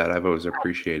job of that. I've always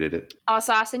appreciated it.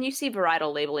 Allsauce, and you see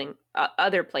varietal labeling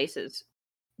other places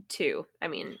too. I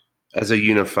mean, as a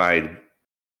unified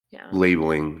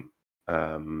labeling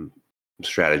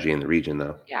strategy in the region,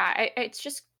 though. Yeah, it's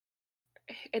just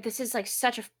this is like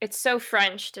it's so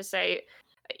French to say,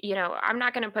 I'm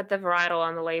not going to put the varietal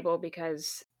on the label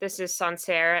because this is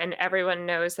Sancerre, and everyone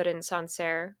knows that in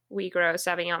Sancerre we grow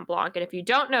Sauvignon Blanc. And if you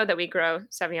don't know that we grow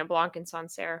Sauvignon Blanc in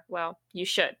Sancerre, well, you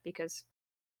should, because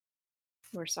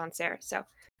we're Sancerre. So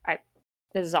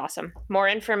this is awesome. More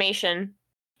information,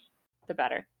 the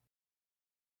better.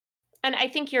 And I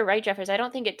think you're right, Jeffers. I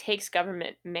don't think it takes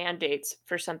government mandates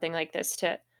for something like this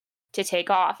to take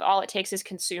off. All it takes is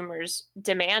consumers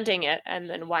demanding it, and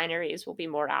then wineries will be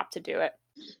more apt to do it.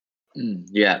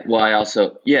 Yeah. Well,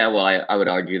 I would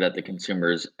argue that the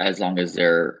consumers, as long as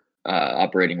they're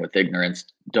operating with ignorance,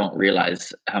 don't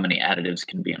realize how many additives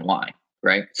can be in wine,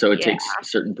 right? So it takes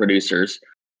certain producers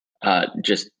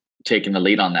just taking the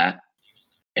lead on that.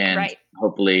 And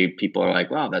hopefully people are like,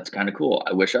 wow, that's kind of cool.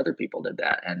 I wish other people did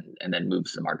that, and then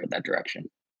moves the market that direction.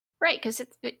 Right. Because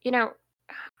it's,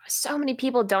 so many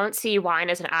people don't see wine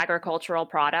as an agricultural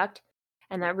product,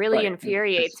 and that really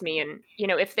infuriates me. And,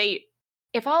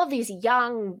 if all of these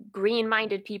young,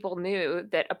 green-minded people knew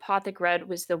that Apothic Red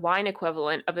was the wine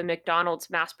equivalent of a McDonald's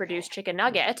mass-produced chicken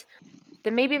nugget,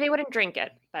 then maybe they wouldn't drink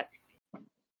it. But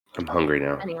I'm hungry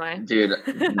now. Anyway. Dude,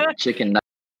 chicken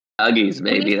nuggies,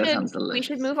 baby. That sounds delicious. We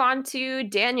should move on to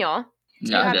Daniel.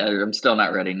 I'm still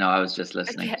not ready. No, I was just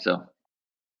listening. Okay. So.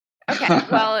 Okay,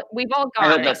 well, we've all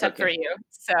gone except for you,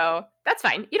 so that's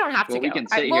fine. You don't have to go. We can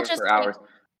sit here for hours.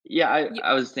 Yeah,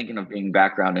 I was thinking of being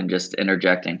background and just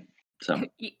interjecting. So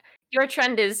your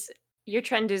trend is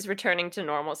returning to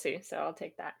normalcy, so I'll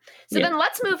take that. So then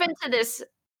let's move into this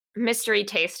mystery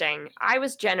tasting. I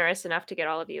was generous enough to get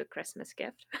all of you a Christmas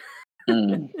gift.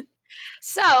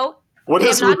 So what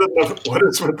is with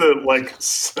the like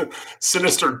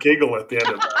sinister giggle at the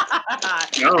end of that?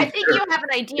 I think you have an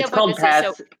idea of what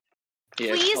this is. So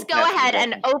please go ahead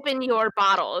and open your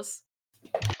bottles.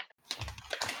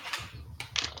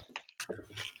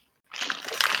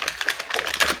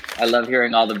 I love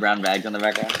hearing all the brown bags in the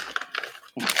background.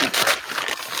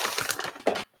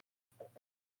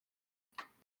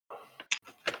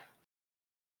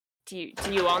 Do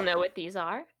you all know what these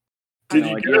are? Did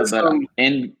you get some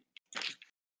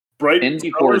Bright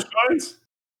Cellars wines?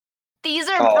 These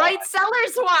are Bright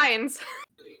Cellars wines.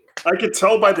 I could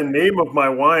tell by the name of my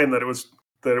wine that it was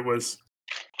Bright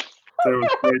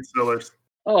Cellars.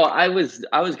 Oh, I was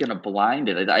gonna blind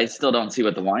it. I still don't see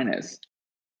what the wine is.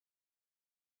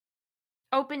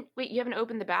 Wait, you haven't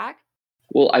opened the bag?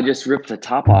 Well, I just ripped the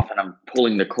top off and I'm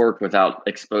pulling the cork without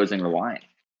exposing the wine.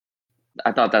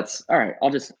 I thought that's all right. I'll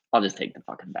just take the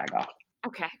fucking bag off.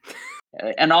 Okay.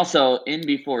 And also, in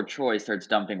before Troy starts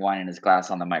dumping wine in his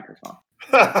glass on the microphone.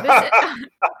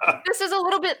 This is a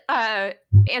little bit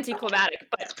anticlimactic,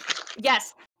 but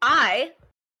yes, I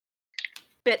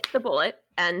bit the bullet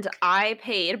and I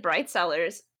paid Bright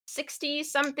Cellars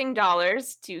 $60-something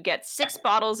to get 6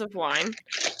 bottles of wine,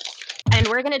 and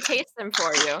we're gonna taste them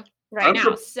for you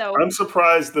now. So I'm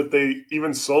surprised that they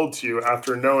even sold to you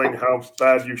after knowing how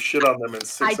bad you shit on them in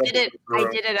 6 I did it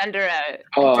under a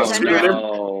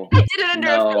no. I did it under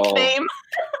a fake name.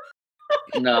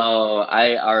 No,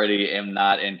 I already am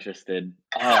not interested.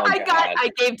 Oh, I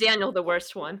gave Daniel the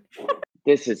worst one.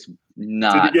 This is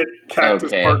not. Did you get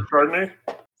Cactus Park Chardonnay?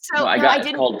 So I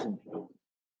didn't. Called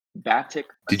Batik.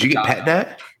 Did you get Pet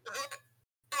Nat?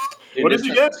 What did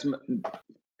you get?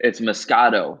 It's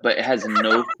Moscato, but it has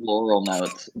no floral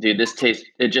notes. Dude,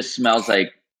 it just smells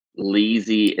like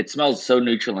lazy. It smells so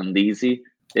neutral and lazy.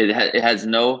 It has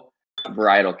no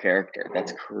varietal character.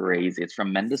 That's crazy. It's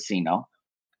from Mendocino.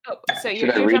 Oh, so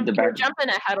you're jumping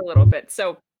ahead a little bit.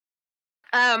 So,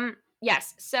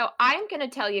 yes. So I'm going to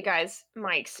tell you guys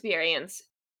my experience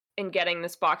in getting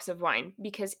this box of wine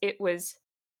because it was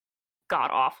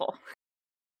god-awful.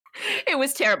 It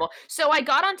was terrible. So I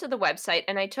got onto the website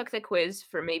and I took the quiz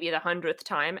for maybe the 100th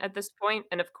time at this point.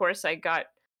 And of course, I got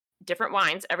different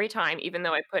wines every time, even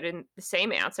though I put in the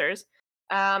same answers.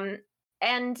 And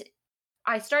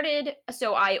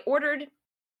I ordered,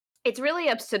 it's really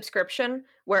a subscription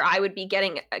where I would be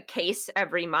getting a case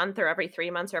every month or every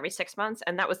 3 months or every 6 months.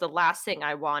 And that was the last thing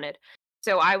I wanted.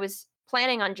 So I was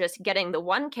planning on just getting the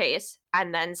one case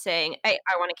and then saying, hey,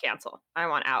 I want to cancel. I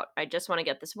want out. I just want to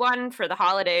get this one for the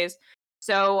holidays.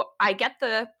 So I get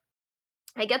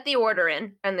the order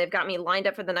in and they've got me lined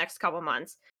up for the next couple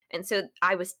months. And so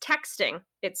I was texting.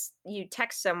 You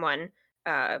text someone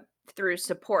through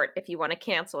support if you want to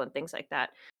cancel and things like that.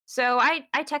 So I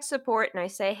text support and I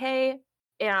say, hey,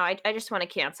 I just want to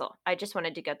cancel. I just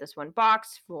wanted to get this one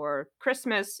box for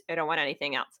Christmas. I don't want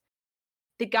anything else.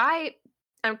 The guy,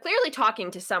 I'm clearly talking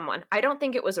to someone. I don't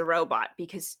think it was a robot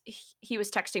because he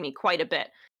was texting me quite a bit.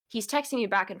 He's texting me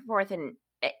back and forth and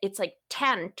it's like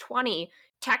 10, 20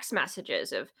 text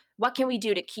messages of what can we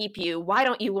do to keep you? Why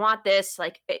don't you want this?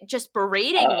 Like just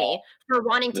berating me for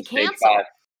wanting to cancel.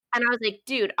 And I was like,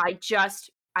 dude, I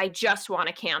just want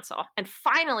to cancel. And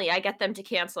finally I get them to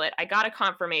cancel it. I got a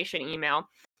confirmation email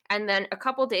and then a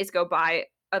couple days go by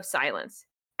of silence.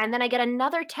 And then I get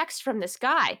another text from this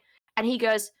guy and he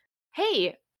goes,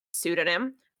 hey,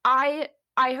 pseudonym, I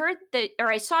heard that, or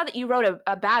I saw that you wrote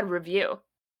a bad review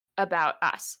about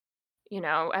us.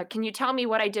 Can you tell me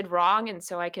what I did wrong and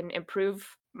so I can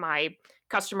improve my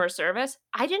customer service?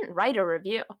 I didn't write a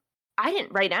review. I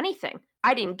didn't write anything.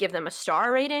 I didn't give them a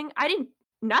star rating. I didn't,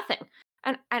 nothing.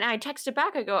 And I texted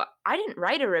back, I go, I didn't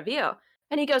write a review.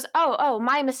 And he goes, oh,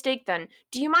 my mistake then.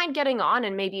 Do you mind getting on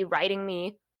and maybe writing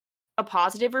me a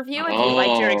positive review if you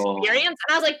liked your experience?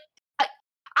 And I was like,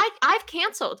 I've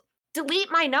canceled. Delete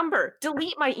my number.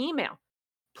 Delete my email.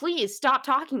 Please stop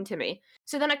talking to me.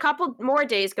 So then a couple more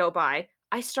days go by.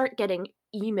 I start getting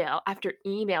email after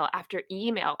email after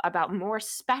email about more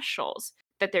specials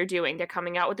that they're doing. They're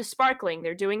coming out with the sparkling.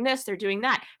 They're doing this. They're doing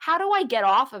that. How do I get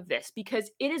off of this? Because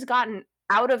it has gotten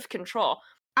out of control.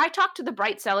 I talk to the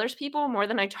Bright Cellars people more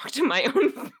than I talk to my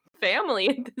own family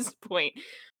at this point.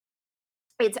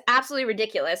 It's absolutely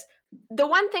ridiculous. The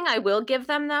one thing I will give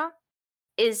them, though,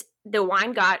 is the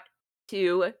wine got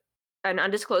to an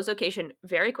undisclosed location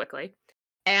very quickly,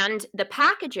 and the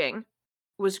packaging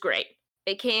was great.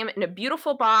 It came in a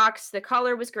beautiful box, the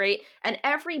color was great, and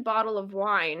every bottle of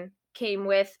wine came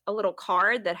with a little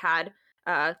card that had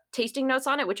tasting notes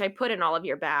on it, which I put in all of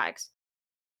your bags.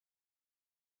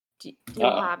 Do you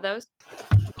all have those?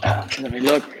 Let me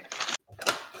look.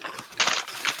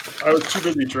 I was too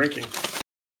busy drinking.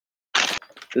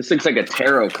 This looks like a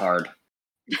tarot card.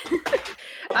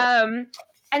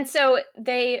 And so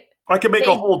I could make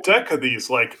a whole deck of these,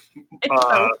 like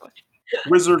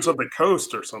Wizards of the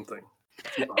Coast or something.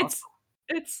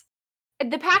 It's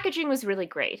the packaging was really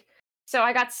great. So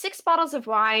I got 6 bottles of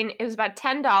wine. It was about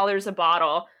 $10 a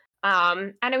bottle,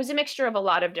 and it was a mixture of a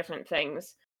lot of different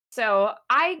things. So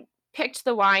I picked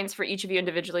the wines for each of you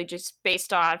individually just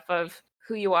based off of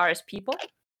who you are as people.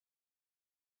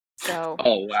 So.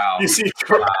 Oh wow! You see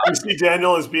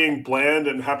Daniel as being bland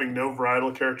and having no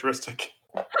varietal characteristic.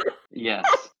 Yes.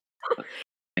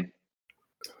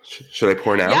 Should I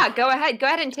pour now? Yeah, go ahead. Go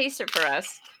ahead and taste it for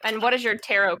us. And what does your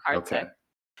tarot card say?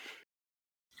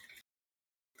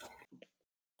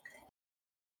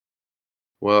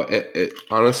 Well, it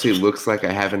honestly looks like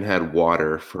I haven't had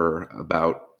water for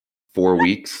about 4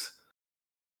 weeks.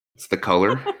 It's the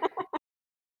color.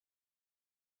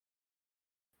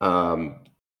 Man,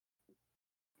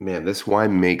 this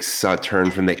wine makes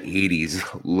Sauterne from the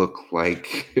 80s look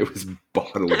like it was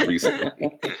bottled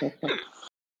recently.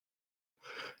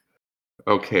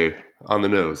 Okay, on the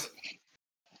nose.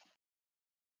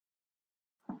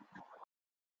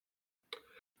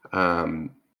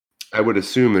 I would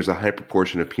assume there's a high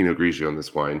proportion of Pinot Grigio in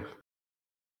this wine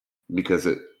because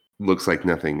it looks like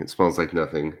nothing. It smells like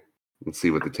nothing. Let's see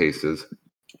what the taste is.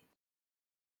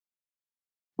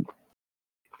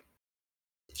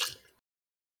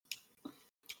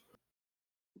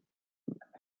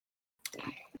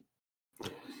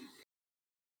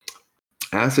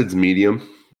 Acid's medium.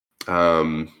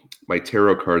 My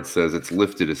tarot card says it's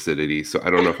lifted acidity, so I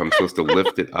don't know if I'm supposed to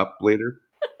lift it up later.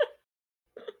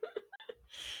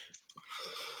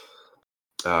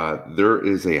 There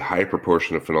is a high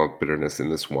proportion of phenolic bitterness in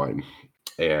this wine,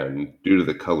 and due to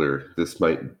the color, this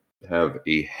might have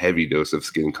a heavy dose of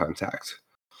skin contact.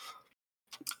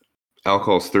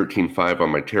 Alcohol's 13.5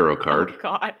 on my tarot card. Oh,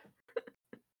 God.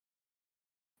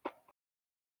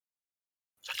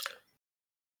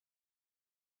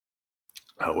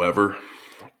 However,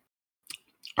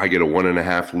 I get a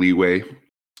 1.5 leeway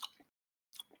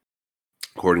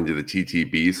according to the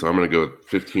TTB, so I'm going to go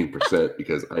with 15%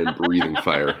 because I'm breathing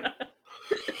fire.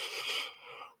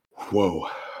 Whoa.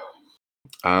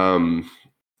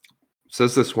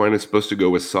 Says this wine is supposed to go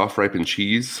with soft ripened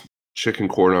cheese, chicken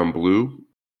cordon bleu,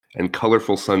 and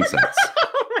colorful sunsets.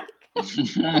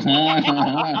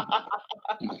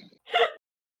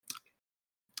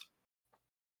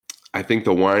 I think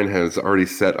the wine has already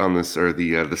set on this, or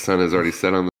the sun has already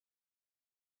set on this.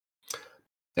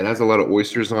 It has a lot of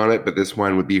oysters on it, but this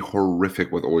wine would be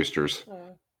horrific with oysters.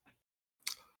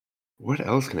 What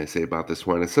else can I say about this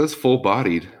wine? It says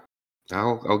full-bodied.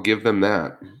 I'll give them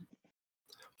that.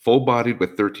 Full-bodied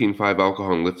with 13.5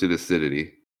 alcohol and lifted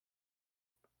acidity.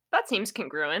 That seems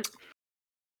congruent.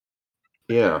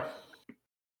 Yeah.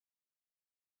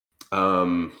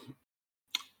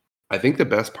 I think the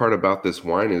best part about this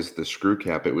wine is the screw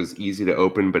cap. It was easy to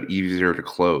open, but easier to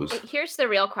close. Here's the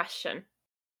real question.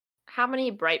 How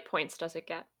many bright points does it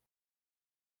get?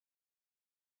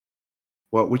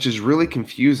 Well, which is really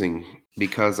confusing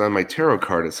because on my tarot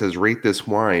card, it says rate this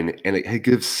wine, and it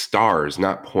gives stars,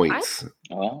 not points.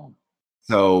 Oh.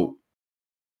 So,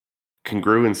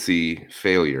 congruency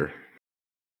failure.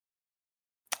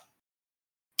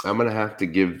 I'm going to have to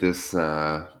give this...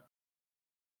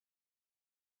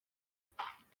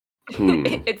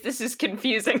 This is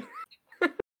confusing.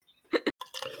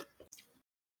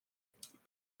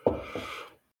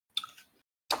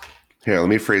 Here, let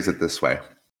me phrase it this way.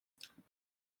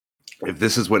 If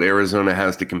this is what Arizona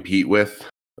has to compete with,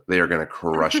 they are going to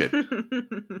crush it.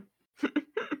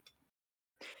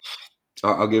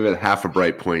 I'll give it half a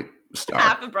bright point star.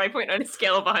 Half a bright point on a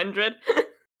scale of 100.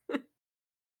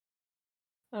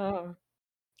 Oh.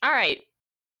 All right.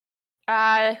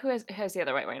 Who has the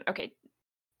other white wine? Okay.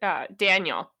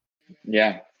 Daniel.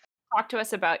 Yeah. Talk to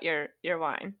us about your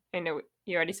wine. I know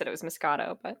you already said it was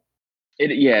Moscato, but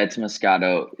It's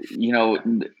Moscato. You know,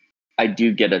 I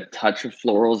do get a touch of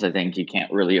florals. I think you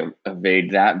can't really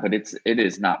evade that, but it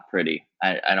is not pretty.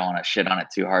 I don't want to shit on it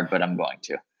too hard, but I'm going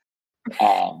to.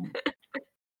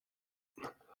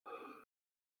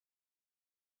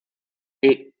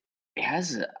 It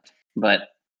has, but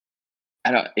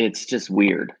I don't. It's just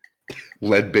weird.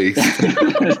 Lead based.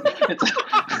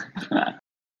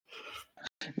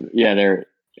 Yeah,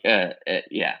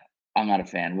 yeah. I'm not a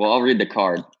fan. Well, I'll read the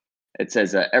card. It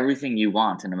says everything you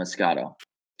want in a Moscato.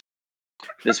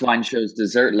 This wine shows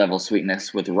dessert level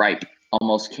sweetness with ripe,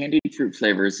 almost candied fruit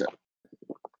flavors.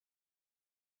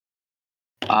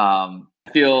 I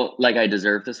feel like I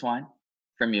deserve this wine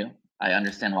from you. I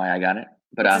understand why I got it,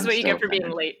 but this is what you get for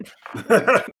being late.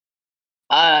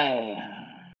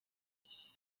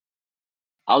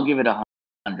 I'll give it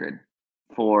 100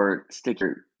 for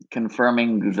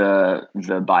confirming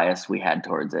the bias we had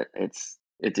towards it. It's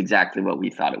exactly what we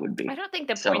thought it would be. I don't think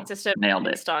the point system nailed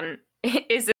based it. on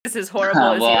is this as horrible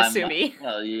as you assume.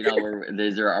 Well, you know,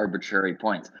 these are arbitrary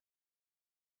points,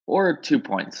 or 2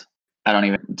 points. I don't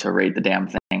even to rate the damn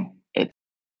thing.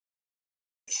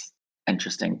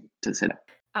 interesting to see.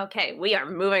 Okay, we are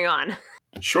moving on.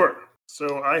 Sure.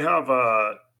 So I have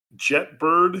a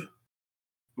Jetbird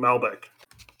Malbec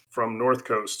from North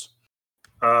Coast.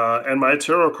 And my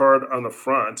tarot card on the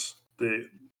front,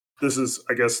 this is,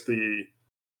 I guess, the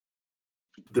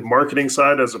marketing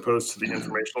side as opposed to the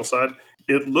informational side.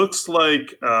 It looks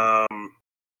like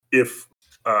if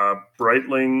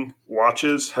Breitling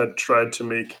Watches had tried to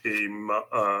make a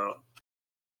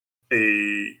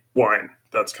wine.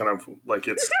 That's kind of like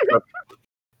it's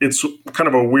kind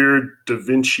of a weird Da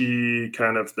Vinci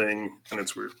kind of thing, and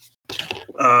it's weird.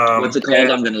 What's it called?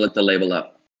 I'm going to look the label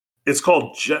up. It's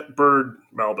called Jetbird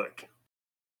Malbec.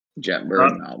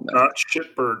 Jetbird Malbec. Not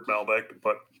Shitbird Malbec,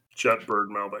 but Jetbird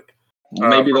Malbec.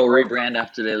 Maybe they'll rebrand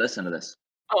after they listen to this.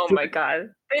 Oh my god,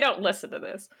 they don't listen to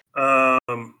this.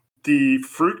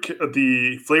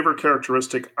 The flavor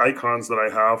characteristic icons that I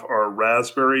have are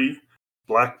raspberry,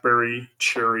 blackberry,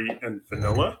 cherry, and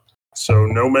vanilla. So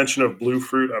no mention of blue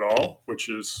fruit at all, which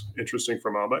is interesting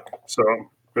for Malbec. So I'm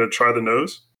going to try the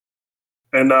nose.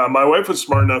 And my wife was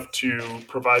smart enough to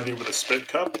provide me with a spit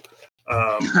cup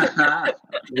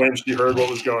when she heard what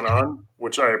was going on,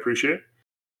 which I appreciate.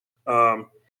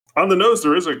 On the nose,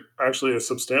 there is actually a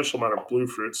substantial amount of blue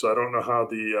fruit, so I don't know how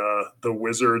the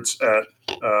wizards at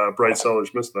Bright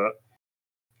Cellars missed that.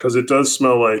 Because it does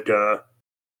smell like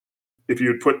if you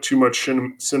had put too much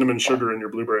cinnamon sugar in your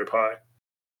blueberry pie.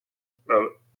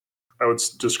 I would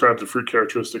describe the fruit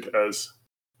characteristic as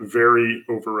very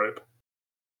overripe.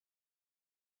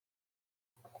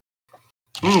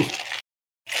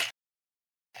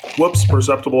 Whoops,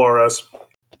 perceptible RS.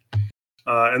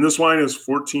 And this wine is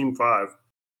 14.5.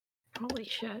 Holy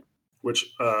shit.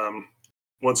 Which,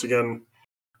 once again,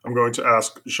 I'm going to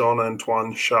ask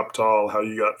Jean-Antoine Chaptal how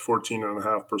you got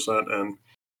 14.5% and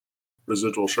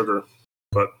residual sugar.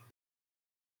 But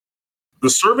the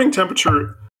serving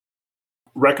temperature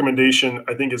recommendation,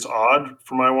 I think, is odd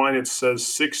for my wine. It says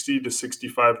 60 to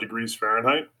 65 degrees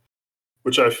Fahrenheit,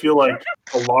 which I feel like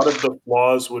a lot of the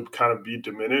flaws would kind of be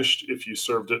diminished if you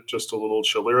served it just a little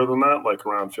chillier than that, like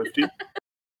around 50.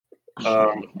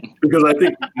 Because I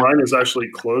think mine is actually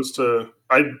close to,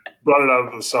 I brought it out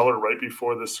of the cellar right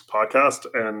before this podcast.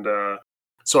 And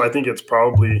so I think it's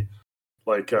probably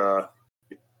like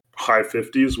high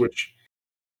 50s, which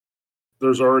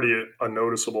there's already a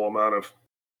noticeable amount of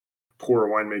poor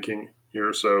winemaking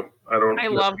here. So I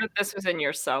love that this was in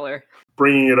your cellar.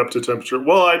 Bringing it up to temperature.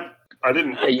 Well, I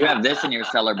didn't. You have this in your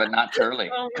cellar, but not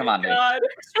Turley. Oh Come on, dude.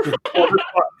 Well,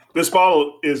 this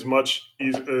bottle is much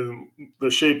easier. The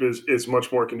shape is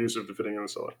much more conducive to fitting in the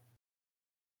cellar.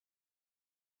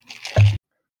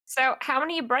 So, how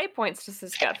many bright points does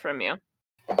this get from you?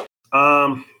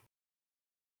 I'm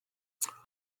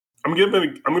going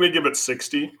to give it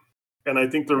 60, and I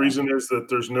think the reason is that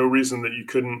there's no reason that you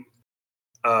couldn't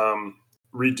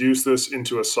reduce this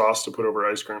into a sauce to put over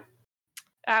ice cream.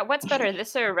 What's better,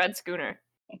 this or Red Schooner?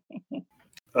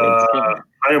 I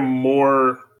am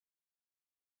more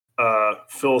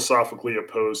philosophically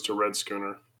opposed to Red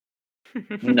Schooner.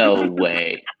 No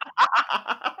way.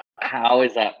 How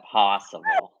is that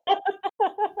possible?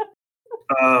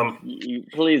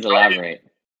 Please elaborate.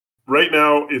 Right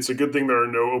now, it's a good thing there are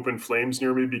no open flames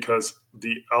near me because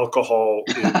the alcohol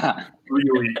is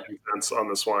really intense on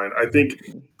this wine. I think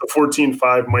the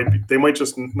 14.5 they might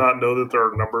just not know that there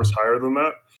are numbers higher than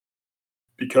that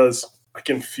because I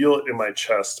can feel it in my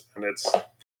chest and it's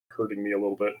hurting me a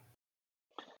little bit.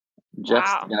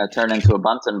 Jeff's going to turn into a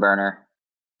Bunsen burner.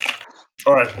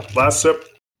 All right, last sip.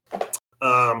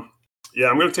 Yeah,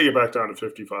 I'm going to take it back down to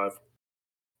 55.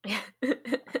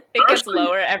 It gets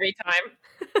lower every time.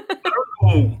 I don't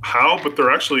know how, but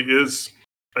there actually is,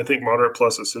 I think, moderate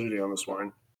plus acidity on this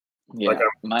wine. Yeah,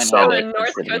 mine has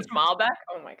North Coast Malbec.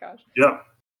 Oh my gosh. Yeah.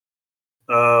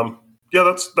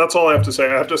 Yeah, that's all I have to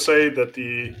say. I have to say that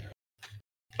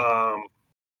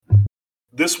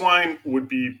this wine would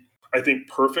be, I think,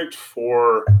 perfect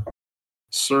for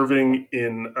serving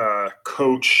in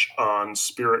coach on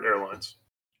Spirit Airlines.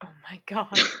 Oh my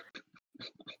god.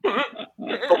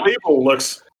 The label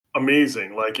looks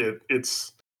amazing. Like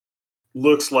it's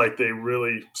looks like they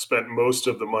really spent most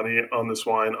of the money on this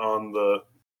wine on the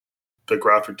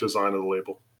graphic design of the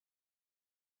label.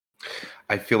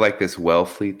 I feel like this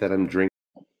Wellfleet that I'm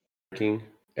drinking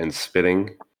and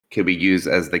spitting could be used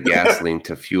as the gasoline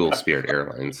to fuel Spirit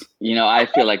Airlines. You know, I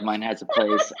feel like mine has a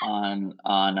place on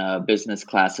a business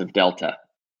class of Delta.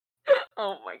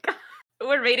 Oh my god.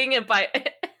 We're rating it by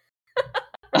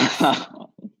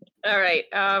all right.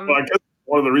 Well, I guess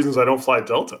one of the reasons I don't fly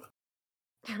Delta.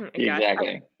 Oh my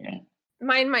exactly. gosh. Yeah.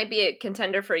 Mine might be a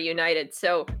contender for United.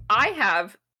 So I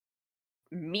have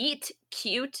meet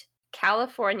cute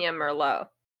California Merlot.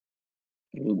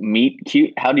 Meat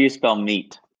cute. How do you spell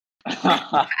meat?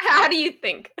 How do you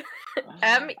think?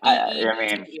 M-E-E-T. I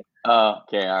mean,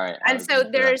 okay, all right. And so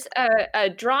there's a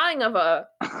drawing of a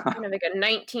kind of like a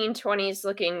 1920s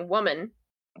looking woman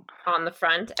on the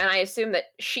front, and I assume that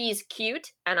she's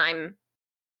cute, and I'm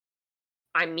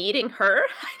meeting her.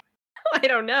 I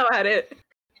don't know how to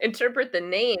interpret the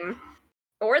name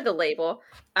or the label.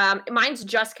 Mine's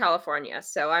just California,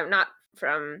 so I'm not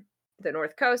from the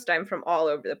North Coast. I'm from all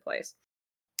over the place.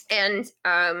 And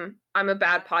I'm a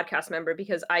bad podcast member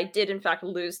because I did, in fact,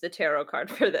 lose the tarot card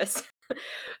for this.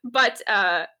 But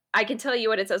I can tell you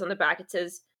what it says on the back. It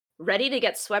says, ready to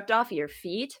get swept off your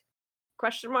feet? ?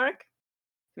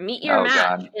 Meet your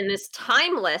match in this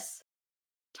timeless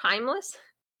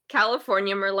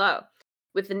California Merlot.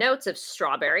 With the notes of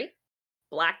strawberry,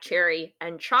 black cherry,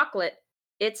 and chocolate,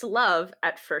 it's love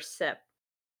at first sip.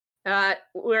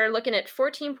 We're looking at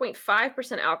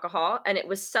 14.5% alcohol, and it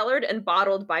was cellared and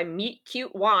bottled by Meet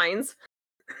Cute Wines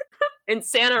in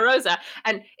Santa Rosa.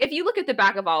 And if you look at the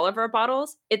back of all of our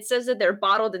bottles, it says that they're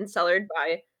bottled and cellared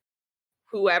by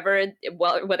whoever,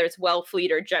 whether it's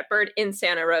Wellfleet or Jetbird in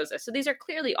Santa Rosa. So these are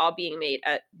clearly all being made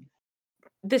at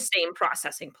the same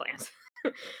processing plant.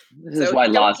 This is why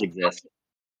laws exist.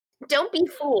 Don't be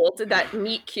fooled that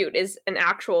Meet Cute is an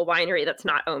actual winery that's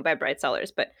not owned by Bright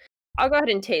Cellars, but I'll go ahead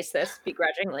and taste this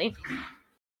begrudgingly.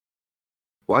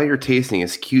 While you're tasting,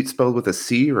 is cute spelled with a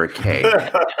C or a K?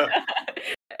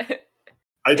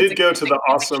 I did go to the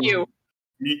awesome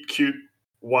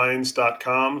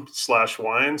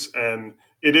meetcutewines.com/wines, and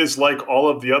it is like all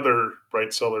of the other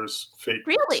Bright Cellars fake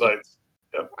sites.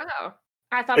 Yep. Wow.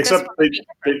 I thought except they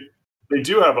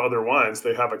do have other wines.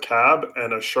 They have a Cab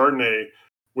and a Chardonnay,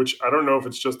 which I don't know if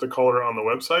it's just the color on the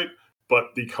website,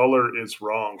 but the color is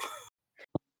wrong.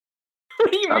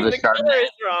 What do you mean the color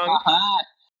is wrong?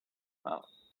 Oh.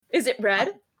 Is it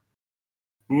red?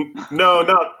 No,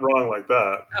 not wrong like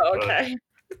that. Oh, okay.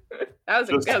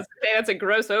 That's a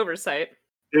gross oversight.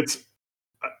 I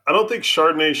don't think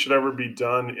Chardonnay should ever be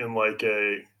done in like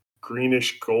a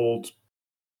greenish gold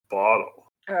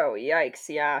bottle. Oh, yikes,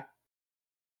 yeah.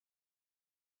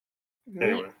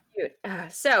 Anyway.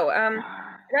 So,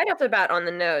 right off the bat on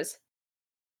the nose,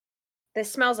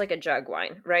 this smells like a jug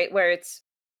wine, right? Where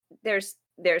there's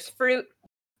fruit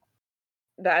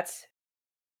that's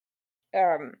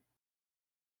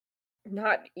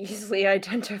not easily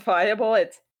identifiable.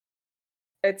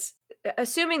 It's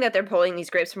assuming that they're pulling these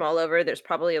grapes from all over. There's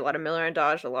probably a lot of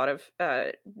Millerandage, a lot of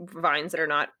vines that are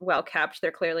not well kept.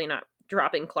 They're clearly not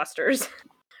dropping clusters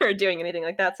or doing anything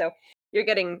like that. So you're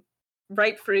getting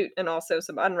ripe fruit and also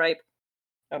some unripe,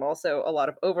 and also a lot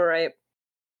of overripe.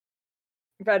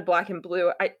 Red, black, and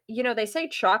blue. They say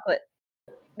chocolate.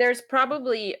 There's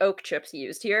probably oak chips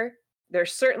used here. They're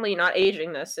certainly not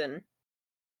aging this in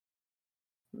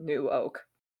new oak.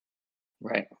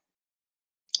 Right.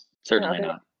 Certainly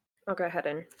not. I'll go ahead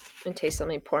and taste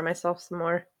something. Pour myself some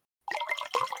more.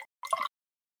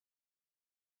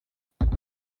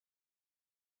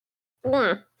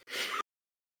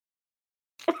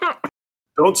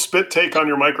 Don't spit take on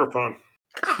your microphone.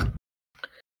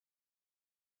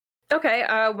 Okay,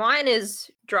 wine is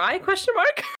dry, ?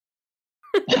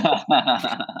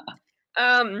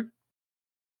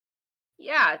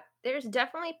 Yeah, there's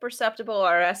definitely perceptible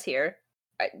RS here.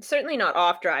 Certainly not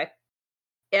off dry.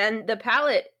 And the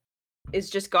palate is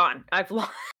just gone. I've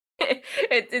lost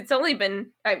it's only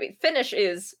been, finish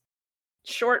is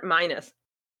short minus.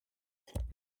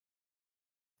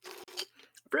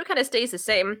 Fruit kind of stays the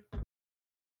same.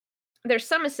 There's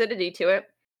some acidity to it.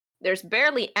 There's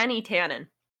barely any tannin.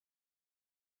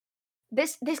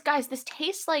 This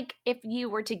tastes like if you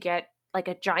were to get like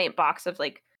a giant box of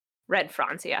like red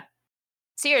Francia.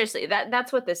 Seriously,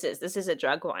 that's what this is. This is a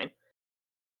jug wine.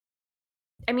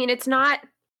 I mean, it's not.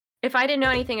 If I didn't know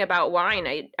anything about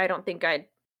wine, I don't think I'd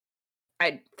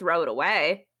throw it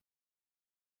away.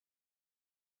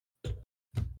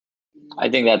 I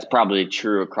think that's probably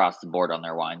true across the board on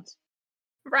their wines.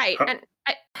 Right, and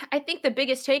I think the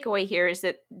biggest takeaway here is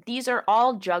that these are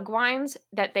all jug wines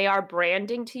that they are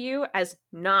branding to you as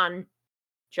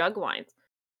non-jug wines.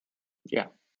 Yeah,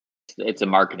 it's a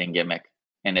marketing gimmick,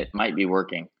 and it might be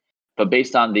working. But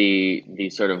based on the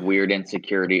sort of weird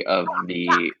insecurity of the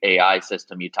AI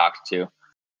system you talked to,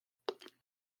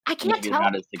 I can't tell.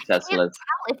 Not as successful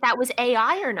if that was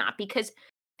AI or not, because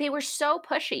they were so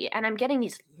pushy, and I'm getting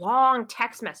these long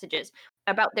text messages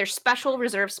about their special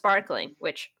reserve sparkling,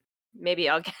 which maybe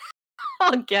I'll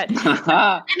get.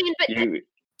 I mean, but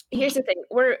here's the thing: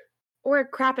 we're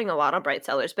crapping a lot on Bright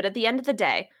Cellars, but at the end of the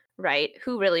day, right?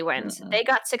 Who really wins? Mm-mm. They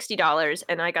got $60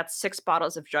 and I got 6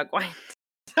 bottles of jug wine.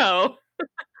 So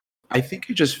I think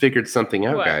I just figured something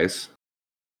out, What? guys.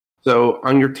 So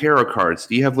on your tarot cards,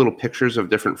 do you have little pictures of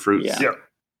different fruits? Yeah. Yeah.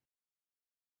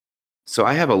 So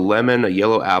I have a lemon, a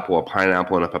yellow apple, a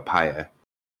pineapple, and a papaya.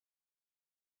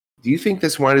 Do you think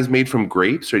this wine is made from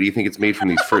grapes, or do you think it's made from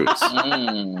these fruits?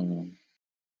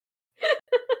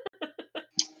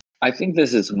 I think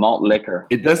this is malt liquor.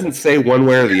 It doesn't say one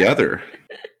way or the other.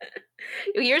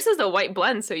 yours is a white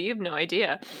blend, so you have no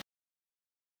idea.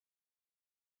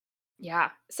 Yeah.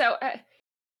 So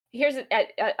here's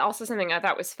also something I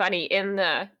thought was funny. In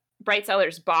the Bright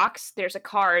Cellars box, there's a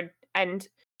card, and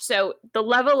so the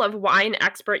level of wine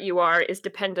expert you are is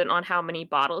dependent on how many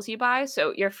bottles you buy.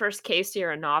 So your first case,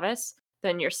 you're a novice.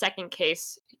 Then your second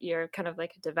case, you're kind of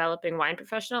like a developing wine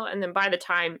professional. And then by the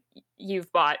time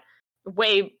you've bought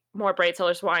way more Bright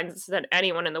Cellars wines than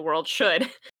anyone in the world should,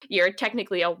 you're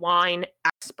technically a wine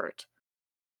expert.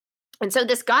 And so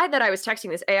this guy that I was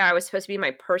texting, this AI, was supposed to be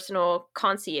my personal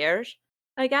concierge,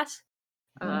 I guess.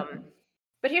 But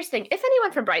here's the thing. If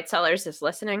anyone from Bright Cellars is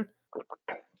listening...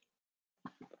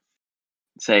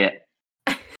 Say it.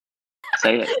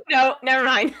 Say it. No, never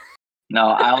mind. No,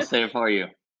 I'll say it for you.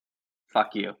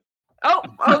 Fuck you. Oh,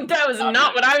 that was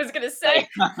not what I was going to say.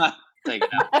 Take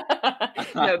it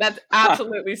out. No, that's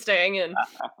absolutely staying in.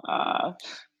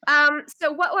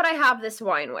 So what would I have this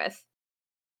wine with?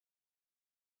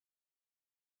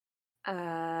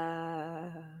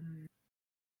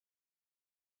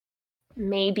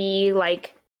 Maybe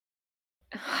like...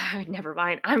 Never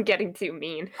mind. I'm getting too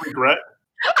mean. Regret?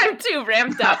 I'm too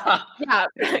ramped up. Yeah,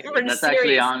 That's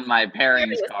actually on my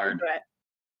pairings card. Regret.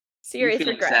 Serious You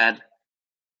feeling regret.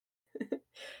 sad?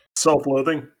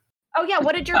 Self-loathing? Oh yeah,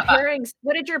 what did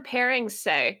your pairings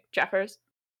say, Jeffers?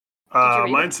 Did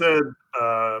you Mine said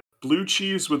blue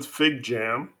cheese with fig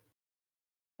jam,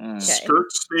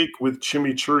 skirt steak with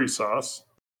chimichurri sauce,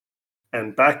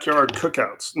 and backyard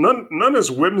cookouts. None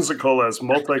as whimsical as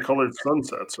multicolored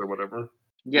sunsets or whatever.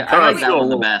 Yeah, I like that one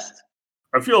the best.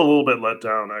 I feel a little bit let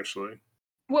down, actually.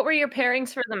 What were your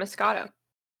pairings for the Moscato?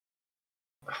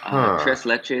 Tres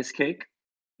leches cake,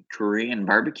 Korean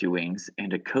barbecue wings,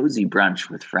 and a cozy brunch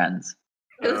with friends.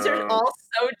 Those are all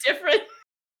so different.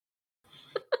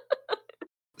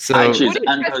 So I choose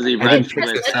uncozy brunch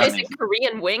with friends.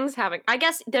 Korean wings having... I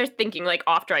guess they're thinking like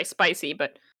off-dry spicy,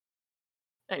 but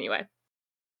anyway.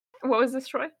 What was this,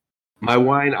 Troy? my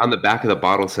wine on the back of the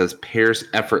bottle says pairs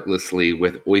effortlessly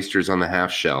with oysters on the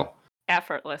half shell.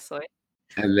 Effortlessly.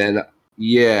 And then,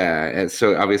 yeah, and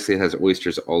so obviously it has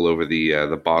oysters all over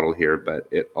the bottle here, but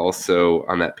it also,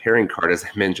 on that pairing card, as I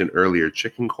mentioned earlier,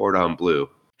 chicken cordon bleu.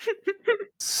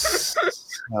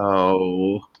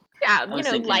 So... Yeah,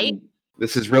 light.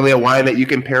 This is really a wine that you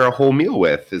can pair a whole meal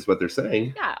with, is what they're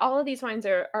saying. Yeah, all of these wines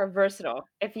are versatile.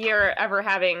 If you're ever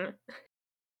having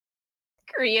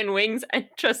Korean wings and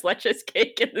tres leches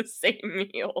cake in the same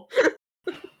meal.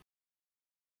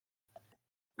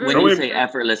 When you say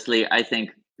effortlessly, I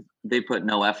think they put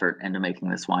no effort into making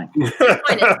this wine. This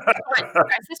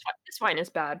wine is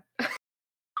bad.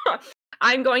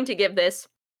 I'm going to give this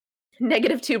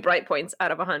 -2 bright points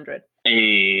out of 100.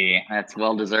 Hey, that's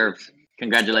well deserved.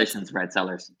 Congratulations, Bright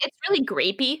Cellars. It's really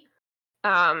grapey.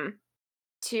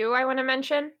 Too, I want to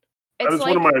mention. That is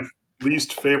like, one of my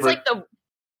least favorite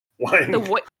wine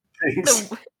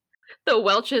things. The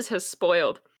Welch's has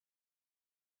spoiled.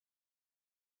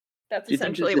 That's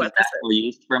essentially what this is.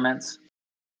 Yeast ferments?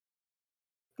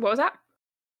 What was that?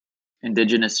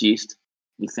 Indigenous yeast,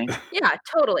 you think? Yeah,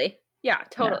 totally. Yeah,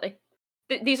 totally.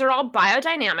 Yeah. These are all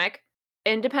biodynamic,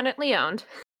 independently owned.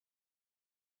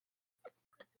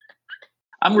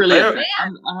 I'm really,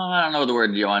 I don't know the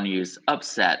word you want to use,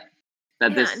 upset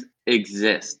that this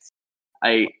exists.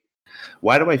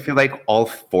 Why do I feel like all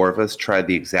four of us tried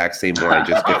the exact same wine,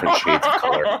 just different shades of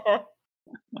color?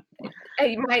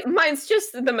 Hey, mine's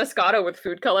just the Moscato with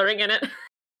food coloring in it.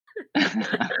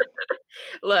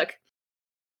 Look,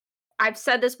 I've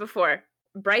said this before.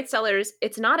 Bright Cellars,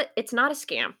 it's not a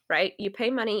scam, right? You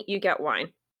pay money, you get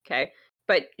wine, okay?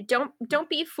 But don't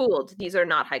be fooled. These are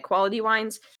not high quality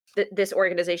wines. This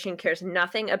organization cares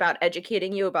nothing about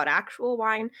educating you about actual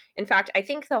wine. In fact, I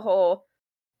think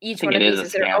each one of these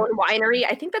is their own winery.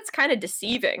 I think that's kind of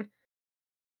deceiving.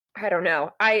 I don't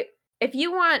know. If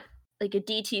you want like a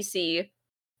DTC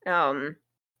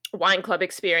wine club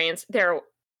experience, there are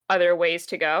other ways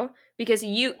to go, because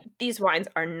these wines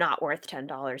are not worth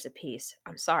 $10 a piece.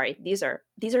 I'm sorry. These are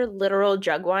literal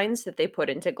jug wines that they put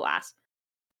into glass.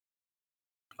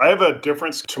 I have a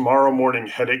difference tomorrow morning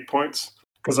headache points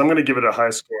because I'm going to give it a high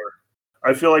score.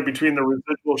 I feel like between the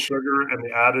residual sugar and the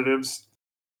additives,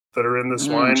 that are in this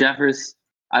wine? Jeffers,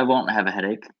 I won't have a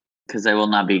headache because I will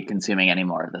not be consuming any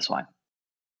more of this wine.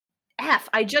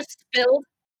 I just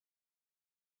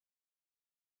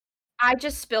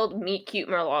spilled meat cute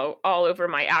Merlot all over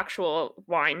my actual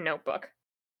wine notebook.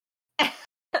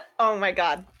 Oh my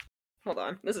god. Hold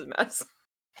on. This is a mess.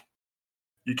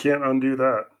 You can't undo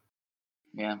that.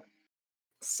 Yeah.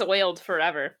 Soiled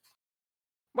forever.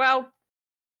 Well,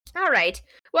 all right.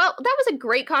 Well, that was a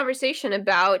great conversation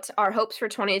about our hopes for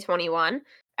 2021.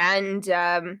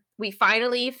 And we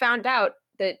finally found out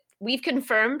that we've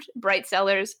confirmed Bright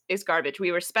Cellars is garbage.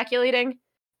 We were speculating,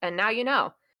 and now you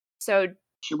know. So,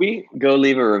 should we go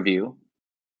leave a review?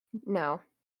 No.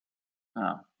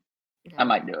 Oh. No. I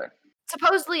might do it.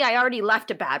 Supposedly, I already left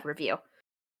a bad review.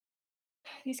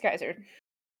 These guys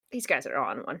are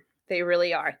on one. They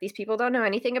really are. These people don't know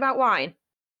anything about wine.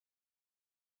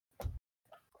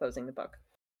 Closing the book.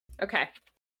 Okay.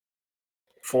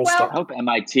 Full stop. I hope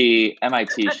MIT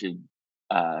should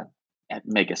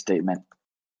make a statement.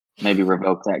 Maybe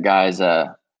revoke that guy's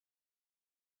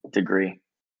degree.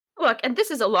 Look, and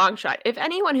this is a long shot. If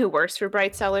anyone who works for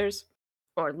Bright Cellars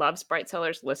or loves Bright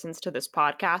Cellars listens to this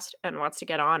podcast and wants to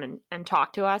get on and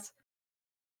talk to us,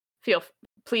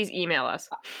 please email us.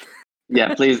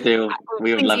 Yeah, please do.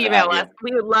 We would love to have you.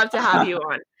 We would love to have you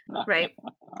on. Right?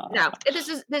 No, this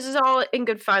is all in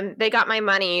good fun. They got my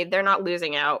money. They're not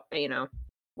losing out.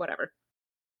 Whatever.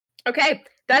 Okay,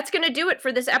 that's going to do it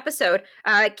for this episode.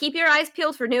 Keep your eyes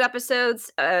peeled for new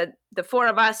episodes. The four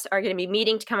of us are going to be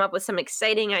meeting to come up with some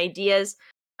exciting ideas.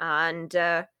 And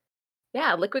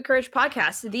Liquid Courage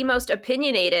Podcast, the most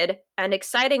opinionated and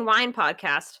exciting wine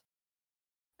podcast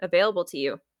available to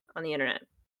you on the internet.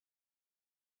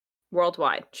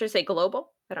 Worldwide. Should I say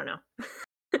global? I don't know.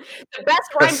 The best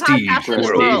wine podcast in the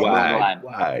world.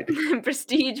 Worldwide.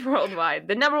 Prestige worldwide.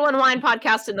 The number one wine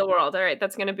podcast in the world. All right,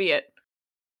 that's going to be it.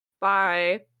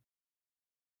 Bye.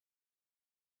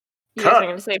 You guys are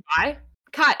going to say bye?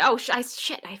 Cut. Oh,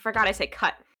 shit. I forgot I said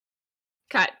cut.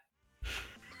 Cut.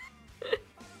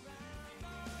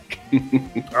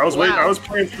 I was waiting. I was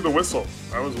playing through the whistle.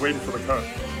 I was waiting for the cut.